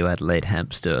the Radio Adelaide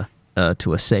hamster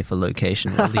to a safer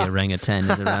location while the orangutan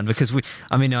is around, because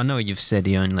I know you've said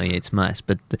he only eats mice,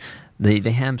 but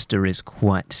the hamster is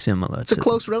quite similar. It's a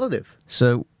close relative.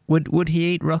 So would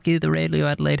he eat Rocky the Radio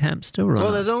Adelaide hamster or Well,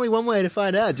 not? there's only one way to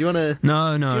find out. Do you want to...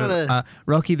 No. Do you wanna-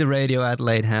 Rocky the Radio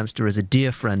Adelaide hamster is a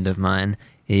dear friend of mine.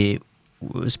 He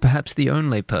was perhaps the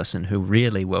only person who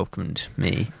really welcomed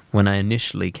me when I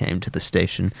initially came to the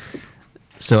station.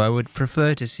 So I would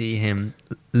prefer to see him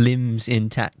limbs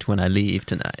intact when I leave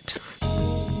tonight.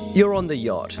 You're on the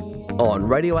yacht on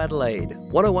Radio Adelaide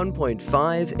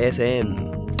 101.5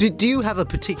 FM. Do you have a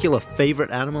particular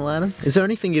favourite animal, Adam? Is there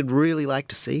anything you'd really like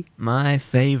to see? My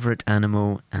favourite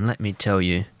animal, and let me tell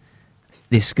you,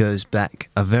 this goes back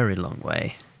a very long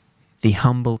way. The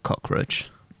humble cockroach.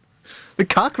 The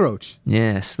cockroach.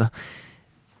 Yes,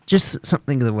 just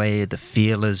something the way the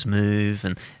feelers move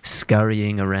and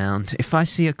scurrying around. If I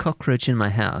see a cockroach in my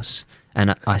house,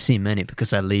 and I see many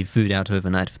because I leave food out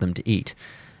overnight for them to eat,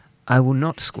 I will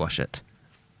not squash it.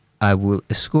 I will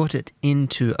escort it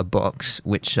into a box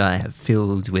which I have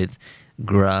filled with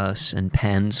grass and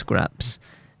pan scraps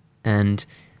and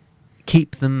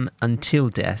keep them until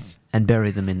death and bury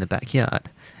them in the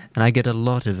backyard. And I get a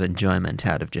lot of enjoyment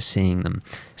out of just seeing them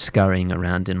scurrying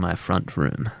around in my front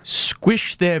room.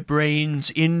 Squish their brains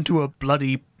into a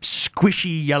bloody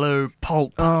squishy yellow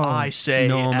pulp. I say,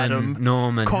 Adam.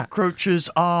 Norman. Cockroaches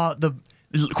are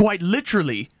quite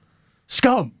literally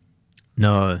scum.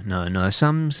 No.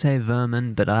 Some say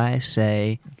vermin, but I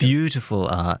say beautiful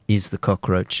is the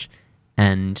cockroach,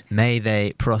 and may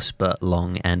they prosper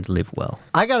long and live well.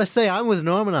 I gotta say, I'm with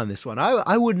Norman on this one.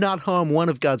 I would not harm one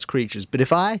of God's creatures, but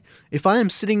if I am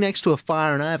sitting next to a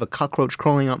fire and I have a cockroach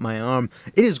crawling up my arm,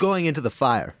 it is going into the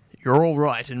fire. You're all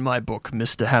right in my book,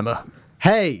 Mr. Hammer.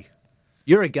 Hey,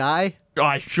 you're a guy.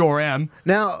 I sure am.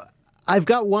 Now, I've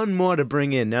got one more to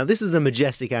bring in. Now, this is a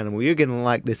majestic animal. You're gonna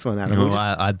like this one, Adam. Oh, We'll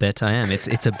just- I bet I am. It's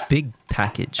a big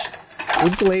package. We'll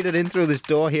just lead it in through this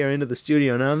door here into the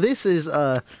studio. Now, this is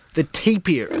the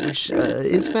tapir, which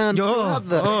is found throughout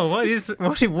the...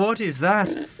 what is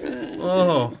that?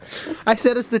 Oh, I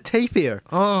said it's the tapir.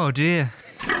 oh dear.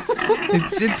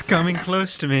 It's coming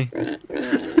close to me.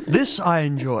 This I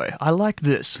enjoy. I like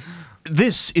this.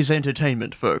 This is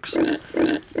entertainment, folks.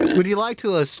 Would you like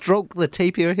to stroke the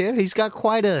tapir here? He's got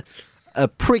quite a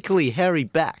prickly, hairy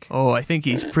back. Oh, I think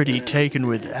he's pretty taken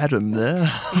with Adam there.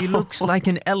 He looks like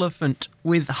an elephant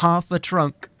with half a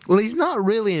trunk. Well, he's not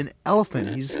really an elephant.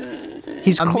 He's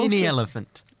A closer, mini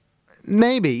elephant.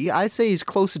 Maybe I'd say he's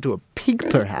closer to a pig,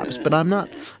 perhaps. But I'm not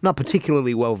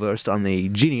particularly well versed on the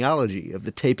genealogy of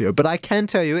the tapir. But I can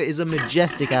tell you, it is a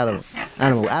majestic animal.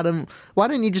 Adam, why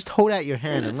don't you just hold out your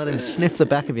hand and let him sniff the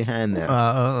back of your hand there?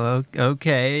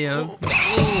 Okay.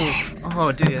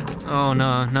 Oh dear. Oh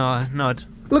no, not.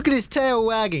 Look at his tail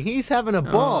wagging. He's having a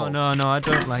ball. Oh no, I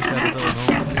don't like that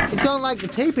at all. You don't like the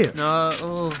tapir.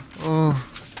 No. Oh.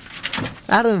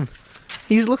 Adam,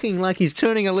 he's looking like he's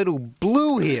turning a little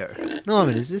blue here.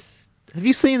 Norman, is this Have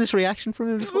you seen this reaction from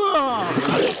him before?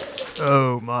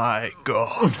 Oh my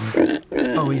god.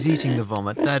 Oh, he's eating the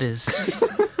vomit. That is...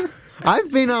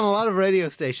 I've been on a lot of radio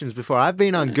stations before. I've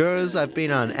been on Gurrs, I've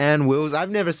been on Ann Wills.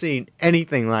 I've never seen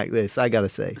anything like this, I gotta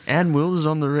say. Ann Wills is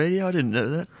on the radio? I didn't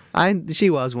know that. She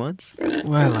was once.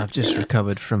 Well, I've just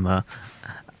recovered from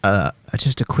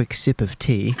just a quick sip of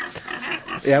tea.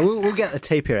 Yeah, we'll get the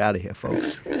tapir out of here,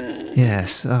 folks.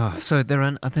 Yes. Oh, so are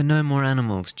there no more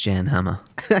animals, Jan Hammer?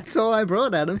 That's all I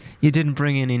brought, Adam. You didn't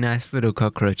bring any nice little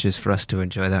cockroaches for us to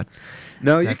enjoy that.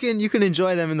 No, you can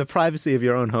enjoy them in the privacy of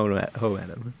your own home,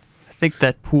 Adam. I think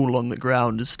that pool on the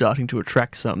ground is starting to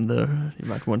attract some, though. You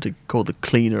might want to call the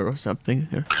cleaner or something.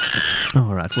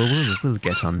 All right, well, we'll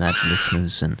get on that,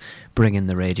 listeners, and bring in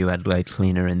the Radio Adelaide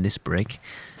cleaner in this break.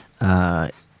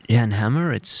 Jan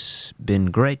Hammer, it's been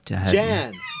great to have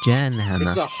Jan. you. Jan Hammer.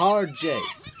 It's a hard J.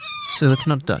 So it's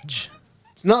not Dutch.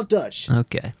 It's not Dutch.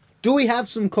 Okay. Do we have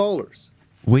some callers?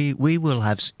 We will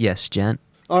have... Yes, Jan.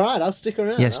 All right, I'll stick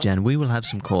around. Yes, Jan, we will have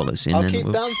some callers in. I'll and keep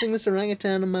we'll... bouncing this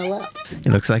orangutan in my lap. It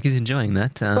looks like he's enjoying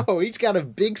that. Oh, he's got a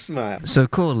big smile. So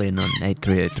call in on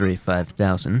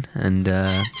 8303-5000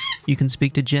 and you can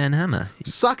speak to Jan Hammer.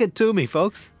 Suck it to me,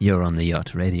 folks. You're on the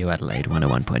yacht, Radio Adelaide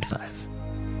 101.5.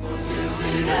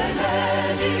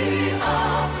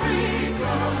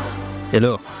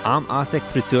 Hello, I'm Isaac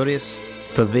Pretorius,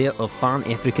 purveyor of fine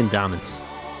African diamonds.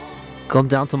 Come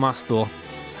down to my store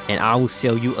and I will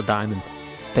sell you a diamond.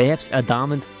 Perhaps a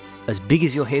diamond as big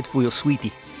as your head for your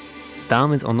sweetie.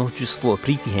 Diamonds are not just for a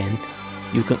pretty hand.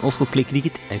 You can also play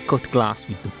cricket and cut glass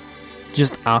with them.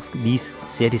 Just ask these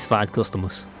satisfied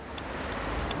customers.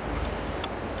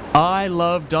 I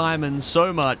love diamonds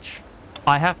so much.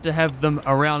 I have to have them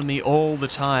around me all the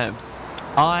time.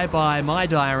 I buy my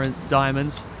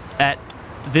diamonds at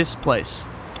this place.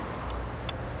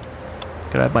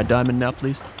 Can I have my diamond now,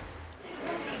 please?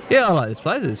 Yeah, I like this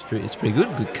place. It's pretty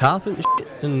good. Good carpet and shit.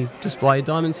 And just buy your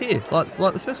diamonds here, like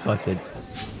the first guy said.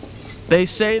 They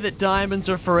say that diamonds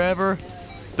are forever,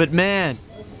 but man,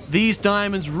 these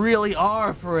diamonds really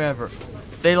are forever.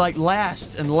 They like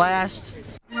last and last.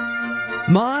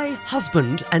 My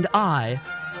husband and I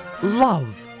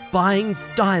love buying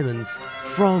diamonds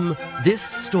from this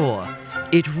store.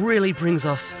 It really brings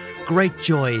us great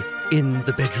joy in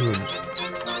the bedroom.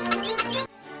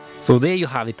 So there you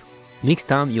have it. Next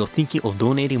time you're thinking of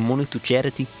donating money to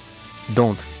charity,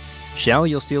 don't. Shower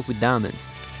yourself with diamonds.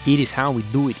 It is how we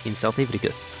do it in South Africa.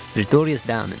 Pretorius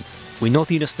Diamonds. We're not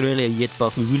in Australia yet,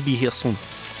 but we will be here soon.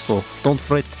 So don't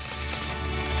fret.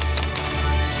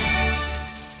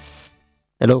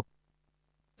 Hello.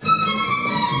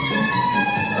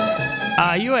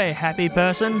 Are you a happy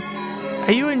person?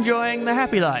 Are you enjoying the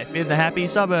happy life in the happy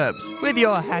suburbs with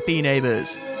your happy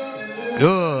neighbours?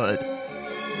 Good.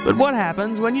 But what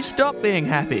happens when you stop being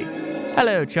happy?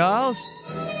 Hello, Charles.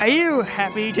 Are you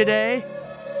happy today?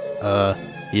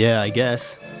 Yeah, I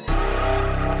guess.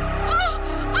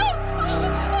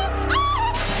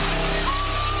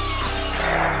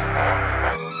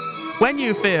 When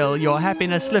you feel your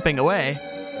happiness slipping away,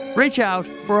 reach out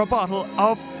for a bottle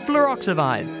of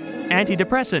fluroxavine,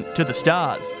 antidepressant to the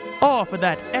stars. Or for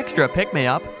that extra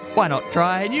pick-me-up, why not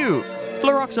try new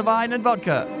fluroxavine and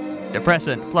vodka?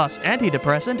 Depressant plus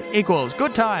antidepressant equals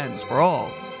good times for all.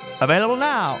 Available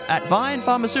now at Vine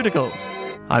Pharmaceuticals.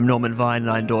 I'm Norman Vine and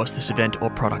I endorse this event or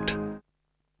product.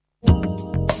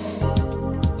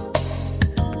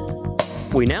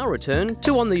 We now return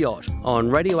to On the Yacht on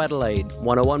Radio Adelaide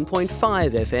 101.5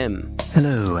 FM.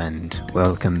 Hello and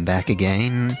welcome back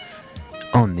again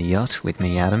on the yacht with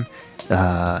me, Adam.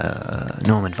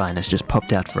 Norman Vine has just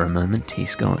popped out for a moment.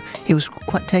 He was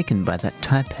quite taken by that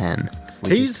taipan.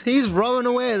 He's rowing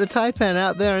away at the taipan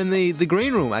out there in the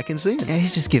green room. I can see him. Yeah,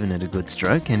 he's just given it a good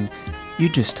stroke, and you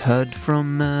just heard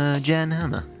from Jan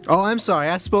Hammer. Oh, I'm sorry.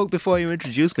 I spoke before you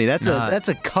introduced me. That's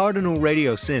a cardinal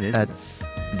radio sin, isn't it?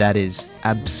 That is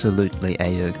absolutely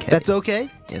a-okay. That's okay?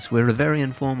 Yes, we're a very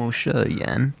informal show,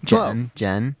 Jan.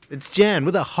 Jan. It's Jan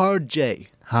with a hard J.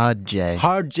 Hard J.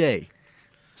 Hard J.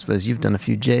 Suppose you've done a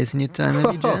few J's in your time,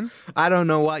 have you, Jan? I don't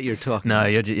know what you're talking No,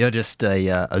 about. you're just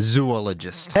a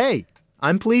zoologist. Hey,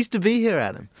 I'm pleased to be here,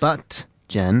 Adam. But,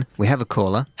 Jan, we have a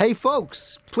caller. Hey,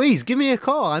 folks, please give me a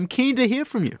call. I'm keen to hear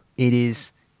from you. It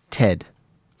is Ted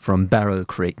from Barrow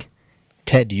Creek.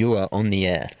 Ted, you are on the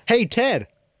air. Hey, Ted.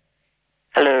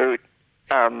 Hello,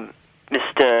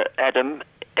 Mr. Adam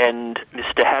and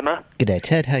Mr. Hammer. G'day,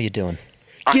 Ted. How you doing?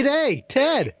 G'day,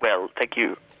 Ted. Well, thank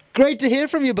you. Great to hear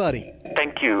from you, buddy.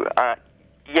 Thank you.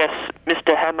 Yes,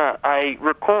 Mr. Hammer, I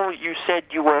recall you said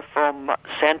you were from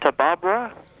Santa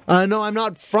Barbara. No, I'm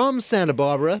not from Santa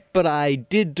Barbara, but I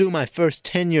did do my first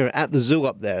tenure at the zoo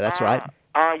up there. That's right.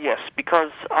 Yes,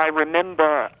 because I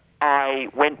remember I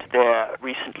went there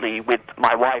recently with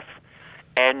my wife,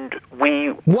 and we...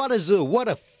 What a zoo! What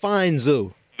a fine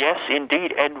zoo! Yes,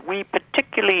 indeed, and we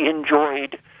particularly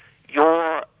enjoyed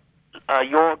your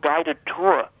guided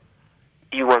tour.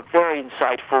 You were very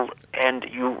insightful, and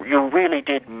you really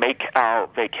did make our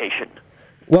vacation.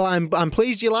 Well, I'm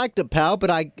pleased you liked it, pal, but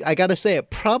I gotta say, it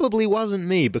probably wasn't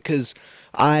me, because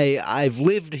I've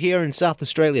lived here in South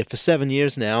Australia for 7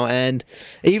 years now, and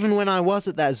even when I was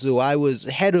at that zoo, I was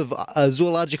head of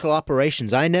zoological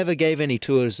operations. I never gave any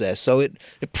tours there, so it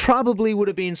probably would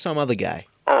have been some other guy.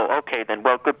 Oh, okay then.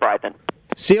 Well, goodbye then.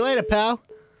 See you later, pal.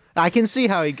 I can see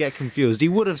how he'd get confused. He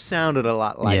would have sounded a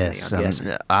lot like Yes, me, I'm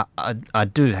guessing. I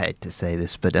do hate to say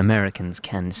this, but Americans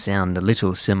can sound a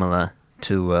little similar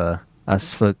to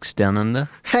us folks down under.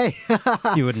 Hey!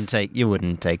 You wouldn't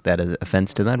take that as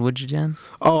offense to that, would you, Jan?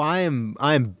 Oh, I am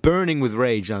burning with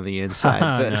rage on the inside.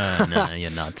 But No, you're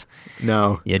not.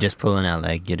 No. You're just pulling our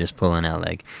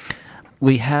leg.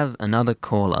 We have another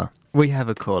caller.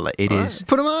 It is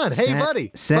Put him on. Hey,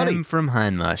 buddy. Sam buddy. from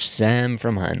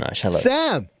Hindmarsh. Hello.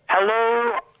 Sam!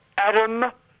 Hello, Adam.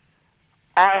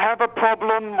 I have a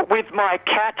problem with my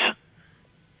cat,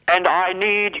 and I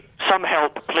need some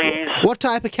help, please. What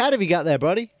type of cat have you got there,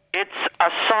 buddy? It's a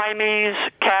Siamese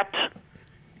cat,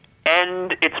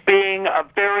 and it's being a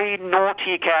very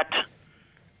naughty cat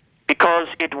because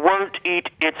it won't eat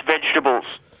its vegetables.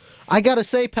 I gotta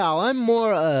say, pal, I'm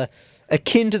more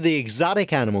akin to the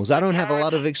exotic animals. I don't have a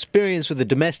lot of experience with a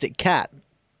domestic cat.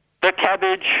 The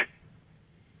cabbage,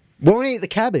 Won't eat the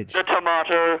cabbage. the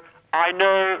tomato. I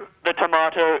know the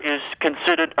tomato is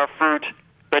considered a fruit,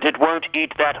 but it won't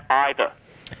eat that either.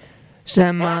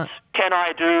 Sam, What can I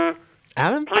do?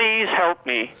 Adam? Please help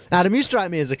me. Adam, you strike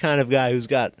me as the kind of guy who's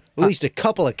got at least a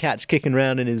couple of cats kicking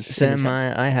around in his Sam,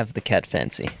 house. I have the cat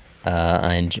fancy.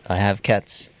 I have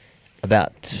cats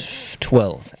about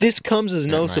 12. This comes as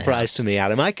no my surprise house. to me,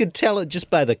 Adam. I could tell it just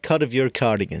by the cut of your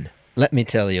cardigan. Let me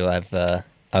tell you,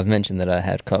 I've mentioned that I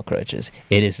had cockroaches.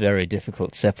 It is very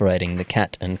difficult separating the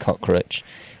cat and cockroach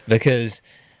because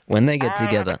when they get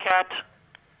together, I have a cat.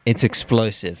 it's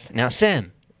explosive. Now,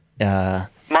 Sam,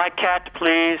 My cat,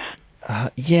 please.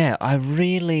 yeah, I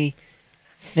really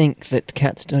think that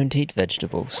cats don't eat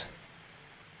vegetables.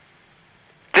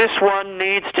 This one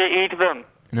needs to eat them.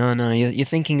 No, you're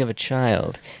thinking of a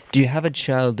child. Do you have a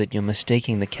child that you're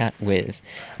mistaking the cat with?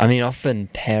 I mean, often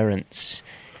parents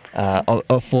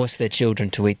or force their children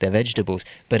to eat their vegetables,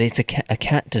 but a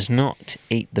cat does not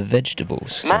eat the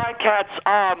vegetables. So- My cats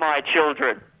are my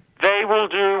children. They will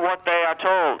do what they are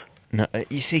told. No,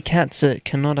 you see, cats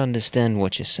cannot understand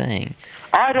what you're saying.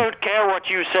 I don't care what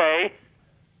you say.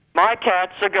 My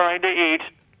cats are going to eat.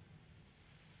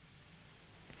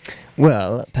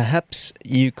 Well, perhaps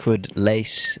you could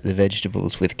lace the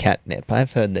vegetables with catnip.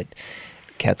 I've heard that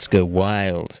cats go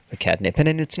wild for catnip,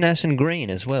 and it's nice and green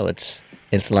as well. It's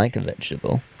like a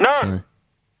vegetable. No. So-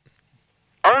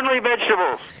 Only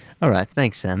vegetables. All right,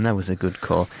 thanks, Sam. That was a good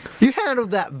call. You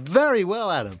handled that very well,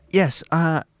 Adam. Yes,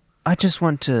 I just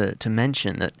want to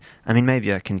mention that, I mean,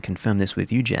 maybe I can confirm this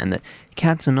with you, Jan, that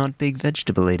cats are not big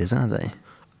vegetable eaters, are they?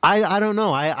 I don't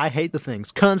know. I hate the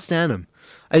things. Can't stand them.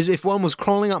 As if one was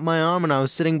crawling up my arm and I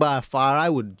was sitting by a fire, I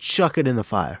would chuck it in the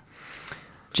fire.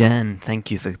 Jan, thank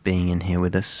you for being in here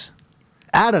with us.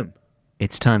 Adam!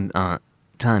 It's time,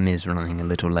 time is running a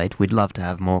little late. We'd love to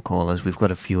have more callers. We've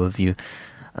got a few of you.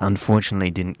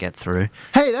 Unfortunately, didn't get through.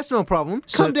 Hey, that's no problem.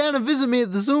 So- Come down and visit me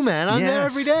at the zoo, man. I'm there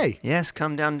every day. Yes,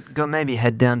 come down, maybe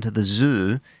head down to the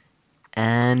zoo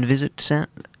and visit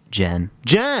Jan.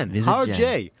 Jan, Visit Howard Jan.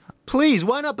 J. Please,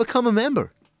 why not become a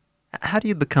member? How do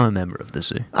you become a member of the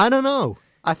zoo? I don't know.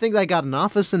 I think they got an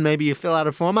office and maybe you fill out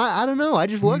a form. I don't know. I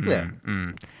just work there.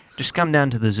 Just come down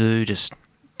to the zoo, just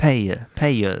pay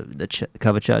the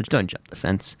cover charge. Don't jump the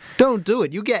fence. Don't do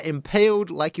it. You get impaled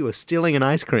like you were stealing an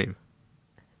ice cream.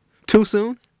 Too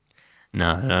soon?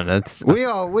 No, that's... We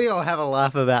all have a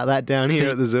laugh about that down here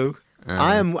at the zoo.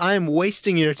 I am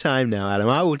wasting your time now, Adam.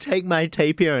 I will take my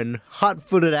tape here and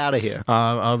hot-foot it out of here.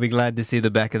 I'll be glad to see the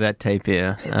back of that tape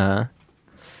here,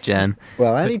 Jan.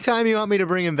 Well, anytime you want me to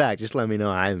bring him back, just let me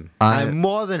know. I'm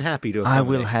more than happy to. I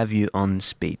will accommodate. have you on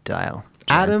speed dial.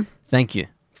 Jan. Adam, Thank you.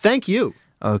 thank you.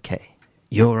 Okay.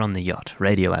 You're on the yacht.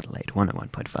 Radio Adelaide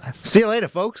 101.5. See you later,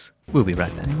 folks. We'll be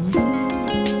right back.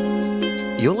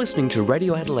 You're listening to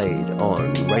Radio Adelaide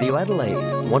on Radio Adelaide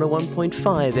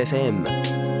 101.5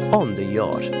 FM on the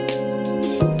yacht.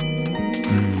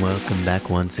 Welcome back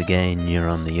once again. You're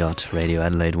on the yacht. Radio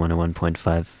Adelaide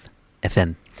 101.5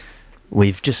 FM.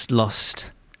 We've just lost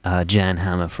Jan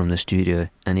Hammer from the studio,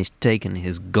 and he's taken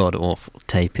his god-awful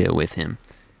tapir with him,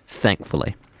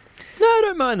 thankfully. No, I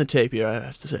don't mind the tapir, I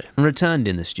have to say. Returned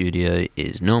in the studio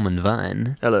is Norman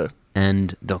Vine. Hello.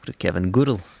 And Dr. Kevin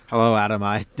Goodall. Hello, Adam.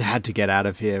 I had to get out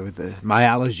of here with my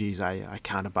allergies. I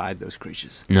can't abide those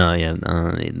creatures. No, yeah,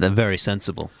 they're very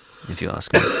sensible, if you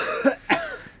ask me.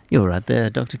 You're right there,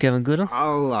 Dr. Kevin Goodall.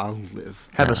 I'll live.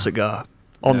 Have a cigar.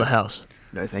 On the house.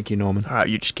 No, thank you, Norman. All right,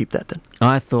 you just keep that then.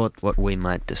 I thought what we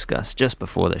might discuss just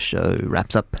before the show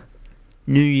wraps up.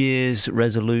 New Year's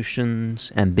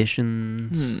resolutions,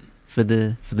 ambitions for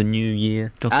the new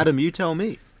year. Dr. Adam, you tell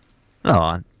me.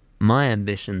 Oh, my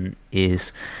ambition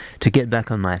is to get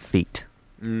back on my feet.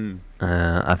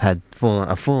 I've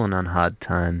fallen on hard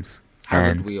times.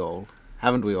 Haven't we all?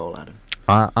 Haven't we all, Adam?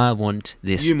 I want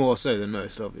this... You more so than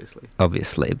most, obviously.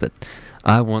 Obviously, but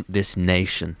I want this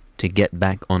nation to get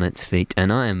back on its feet,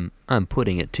 and I'm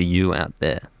putting it to you out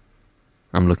there.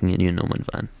 I'm looking at you, Norman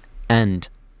Vine. And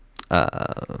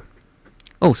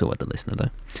also at the listener,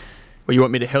 though. Well, you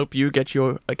want me to help you get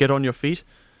on your feet?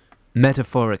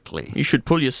 Metaphorically. You should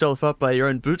pull yourself up by your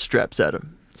own bootstraps,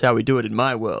 Adam. That's how we do it in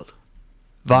my world.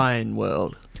 Vine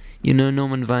world. You know,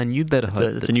 Norman Vine, you better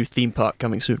hope It's a new theme park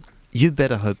coming soon. You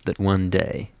better hope that one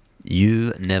day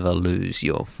you never lose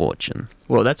your fortune.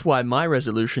 Well, that's why my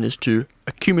resolution is to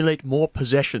accumulate more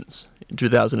possessions in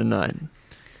 2009.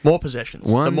 More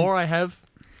possessions. The more I have,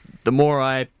 the more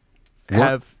I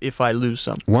have if I lose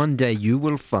some. One day you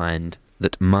will find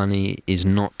that money is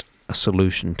not a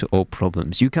solution to all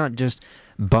problems. You can't just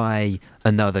buy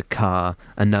another car,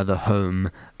 another home,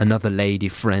 another lady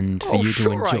friend for you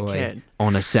to enjoy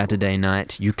on a Saturday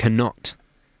night. You cannot.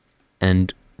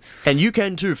 And you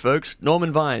can too, folks.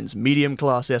 Norman Vine's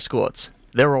medium-class escorts.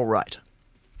 They're all right.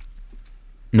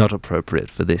 Not appropriate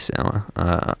for this hour.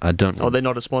 I don't. Oh, they're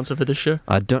not a sponsor for this show?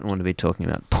 I don't want to be talking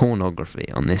about pornography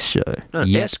on this show. No,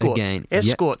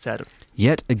 escorts, Adam.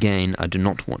 Yet again, I do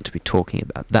not want to be talking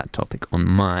about that topic on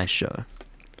my show.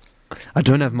 I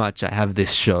don't have much. I have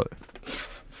this show.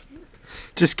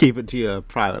 Just keep it to your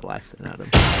private life, then, Adam.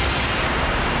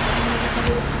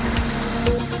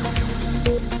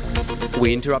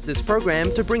 We interrupt this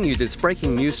program to bring you this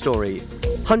breaking news story.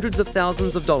 Hundreds of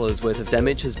thousands of dollars worth of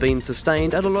damage has been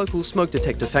sustained at a local smoke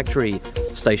detector factory.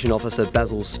 Station Officer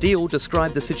Basil Steele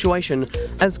described the situation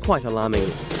as quite alarming.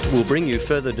 We'll bring you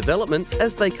further developments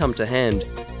as they come to hand.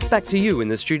 Back to you in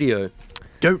the studio.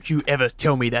 Don't you ever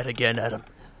tell me that again, Adam.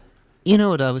 You know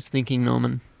what I was thinking,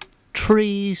 Norman?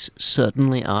 Trees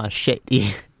certainly are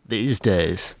shady these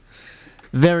days.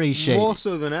 Very shady. More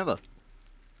so than ever.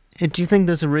 Do you think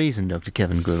there's a reason, Dr.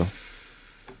 Kevin Goodall?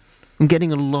 I'm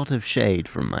getting a lot of shade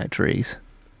from my trees.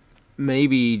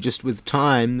 Maybe just with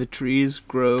time, the trees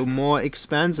grow more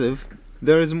expansive.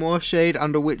 There is more shade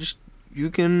under which you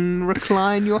can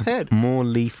recline your head. More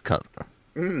leaf cover.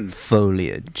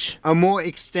 Foliage. A more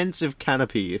extensive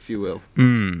canopy, if you will.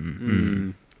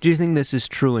 Do you think this is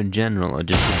true in general, or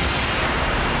just...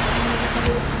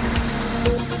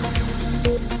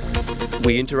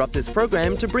 We interrupt this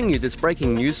program to bring you this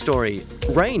breaking news story.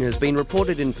 Rain has been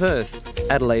reported in Perth.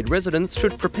 Adelaide residents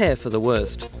should prepare for the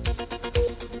worst.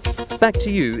 Back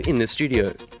to you in the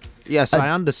studio. Yes,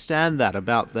 I understand that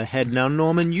about the head. Now,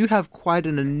 Norman, you have quite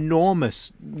an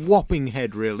enormous, whopping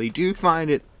head, really. Do you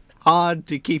find it hard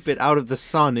to keep it out of the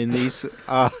sun in these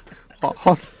hot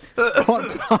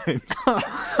times?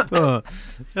 Oh,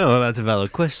 that's a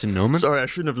valid question, Norman. Sorry, I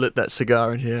shouldn't have lit that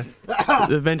cigar in here.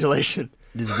 The ventilation.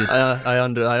 I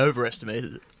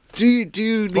overestimated it. Do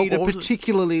you need a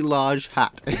particularly large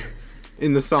hat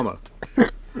in the summer?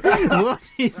 What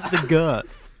is the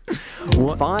girth?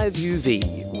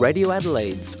 5UV, Radio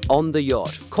Adelaide's On the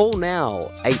Yacht. Call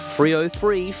now,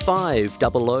 8303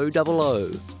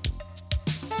 50000.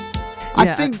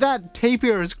 I think that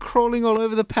tapir is crawling all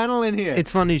over the panel in here.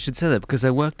 It's funny you should say that, because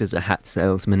I worked as a hat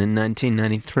salesman in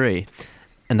 1993,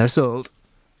 and I sold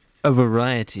a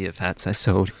variety of hats. I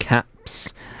sold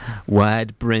caps,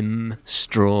 wide brim,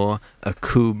 straw, a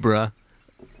kubra.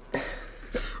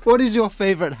 What is your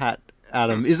favourite hat,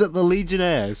 Adam? Is it the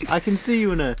Legionnaires? I can see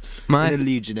you in a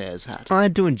Legionnaires hat. I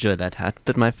do enjoy that hat,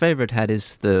 but my favourite hat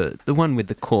is the one with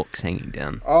the corks hanging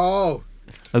down. Oh,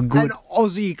 an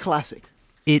Aussie classic.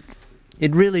 It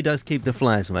really does keep the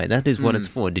flies away. That is what it's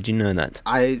for. Did you know that?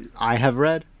 I have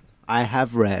read.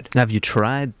 Have you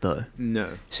tried, though?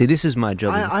 No. See, this is my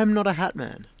job. I'm not a hat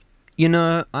man. You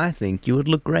know, I think you would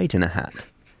look great in a hat.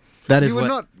 You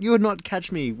would not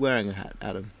catch me wearing a hat,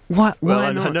 Adam. Why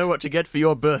not? not? I know what to get for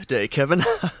your birthday, Kevin.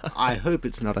 I hope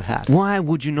it's not a hat. Why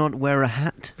would you not wear a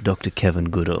hat, Dr. Kevin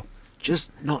Goodall?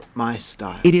 Just not my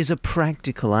style. It is a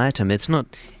practical item. It's not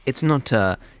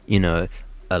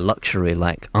a luxury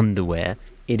like underwear,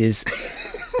 it is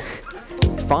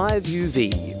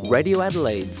 5UV, Radio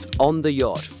Adelaide's On the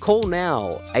Yacht. Call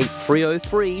now,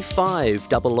 8303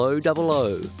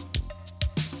 50000.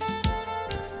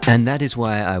 And that is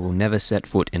why I will never set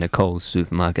foot in a Coles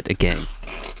supermarket again.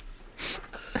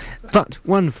 But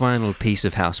one final piece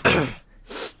of housework.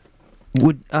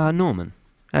 Norman,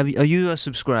 are you a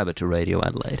subscriber to Radio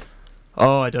Adelaide?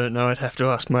 Oh, I don't know. I'd have to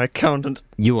ask my accountant.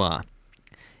 You are.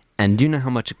 And do you know how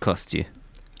much it costs you?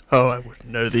 Oh, I wouldn't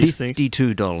know these things.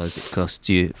 $52 it costs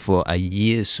you for a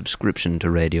year's subscription to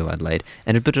Radio Adelaide,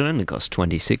 but it only costs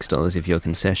 $26 if you're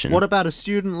concession. What about a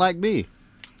student like me?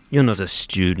 You're not a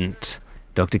student,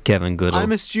 Dr. Kevin Goodall.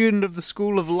 I'm a student of the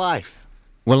School of Life.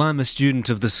 Well, I'm a student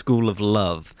of the School of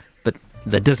Love, but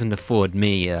that doesn't afford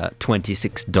me a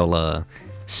 $26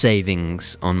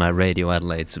 savings on my Radio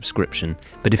Adelaide subscription.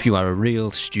 But if you are a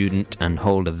real student and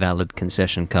hold a valid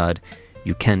concession card,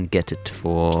 you can get it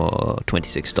for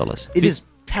 $26. It is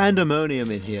pandemonium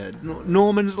in here.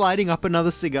 Norman's lighting up another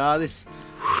cigar. This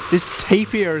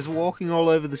tapir is walking all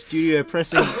over the studio,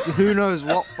 pressing who knows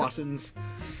what buttons.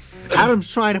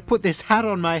 Adam's trying to put this hat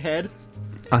on my head.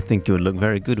 I think you would look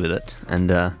very good with it,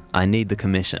 and I need the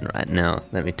commission right now.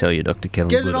 Let me tell you, Dr. Kevin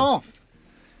Get Goodall. it off!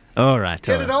 All right,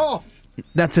 Get it off!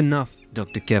 That's enough,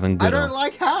 Dr. Kevin I Goodall. don't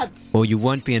like hats! Or you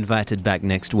won't be invited back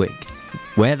next week.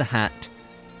 Wear the hat,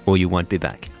 or you won't be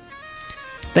back.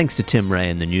 Thanks to Tim Ray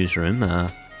in the newsroom.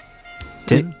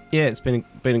 Tim? Yeah, it's been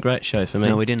a great show for me.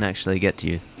 No, we didn't actually get to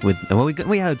you.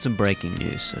 We had some breaking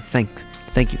news, so thank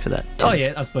you for that, Tim. Oh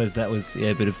yeah, I suppose that was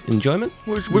a bit of enjoyment.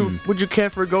 Would you care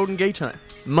for a Golden Gay time?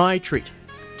 My treat.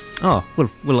 Oh,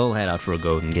 we'll all head out for a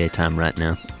Golden Gay time right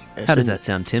now. Yes, How does that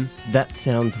sound, Tim? That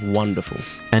sounds wonderful.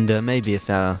 And maybe if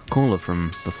our caller from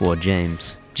before,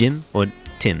 James, Jim or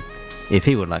Tim, if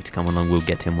he would like to come along, we'll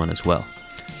get him one as well.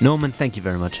 Norman, thank you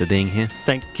very much for being here.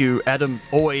 Thank you, Adam.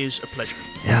 Always a pleasure.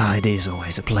 Yeah, it is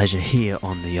always a pleasure here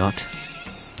on the yacht.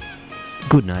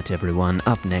 Good night, everyone.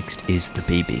 Up next is the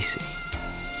BBC.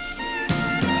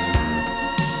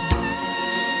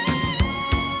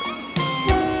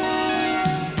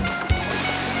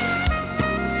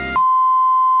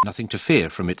 Nothing to fear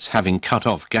from its having cut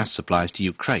off gas supplies to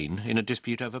Ukraine in a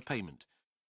dispute over payment.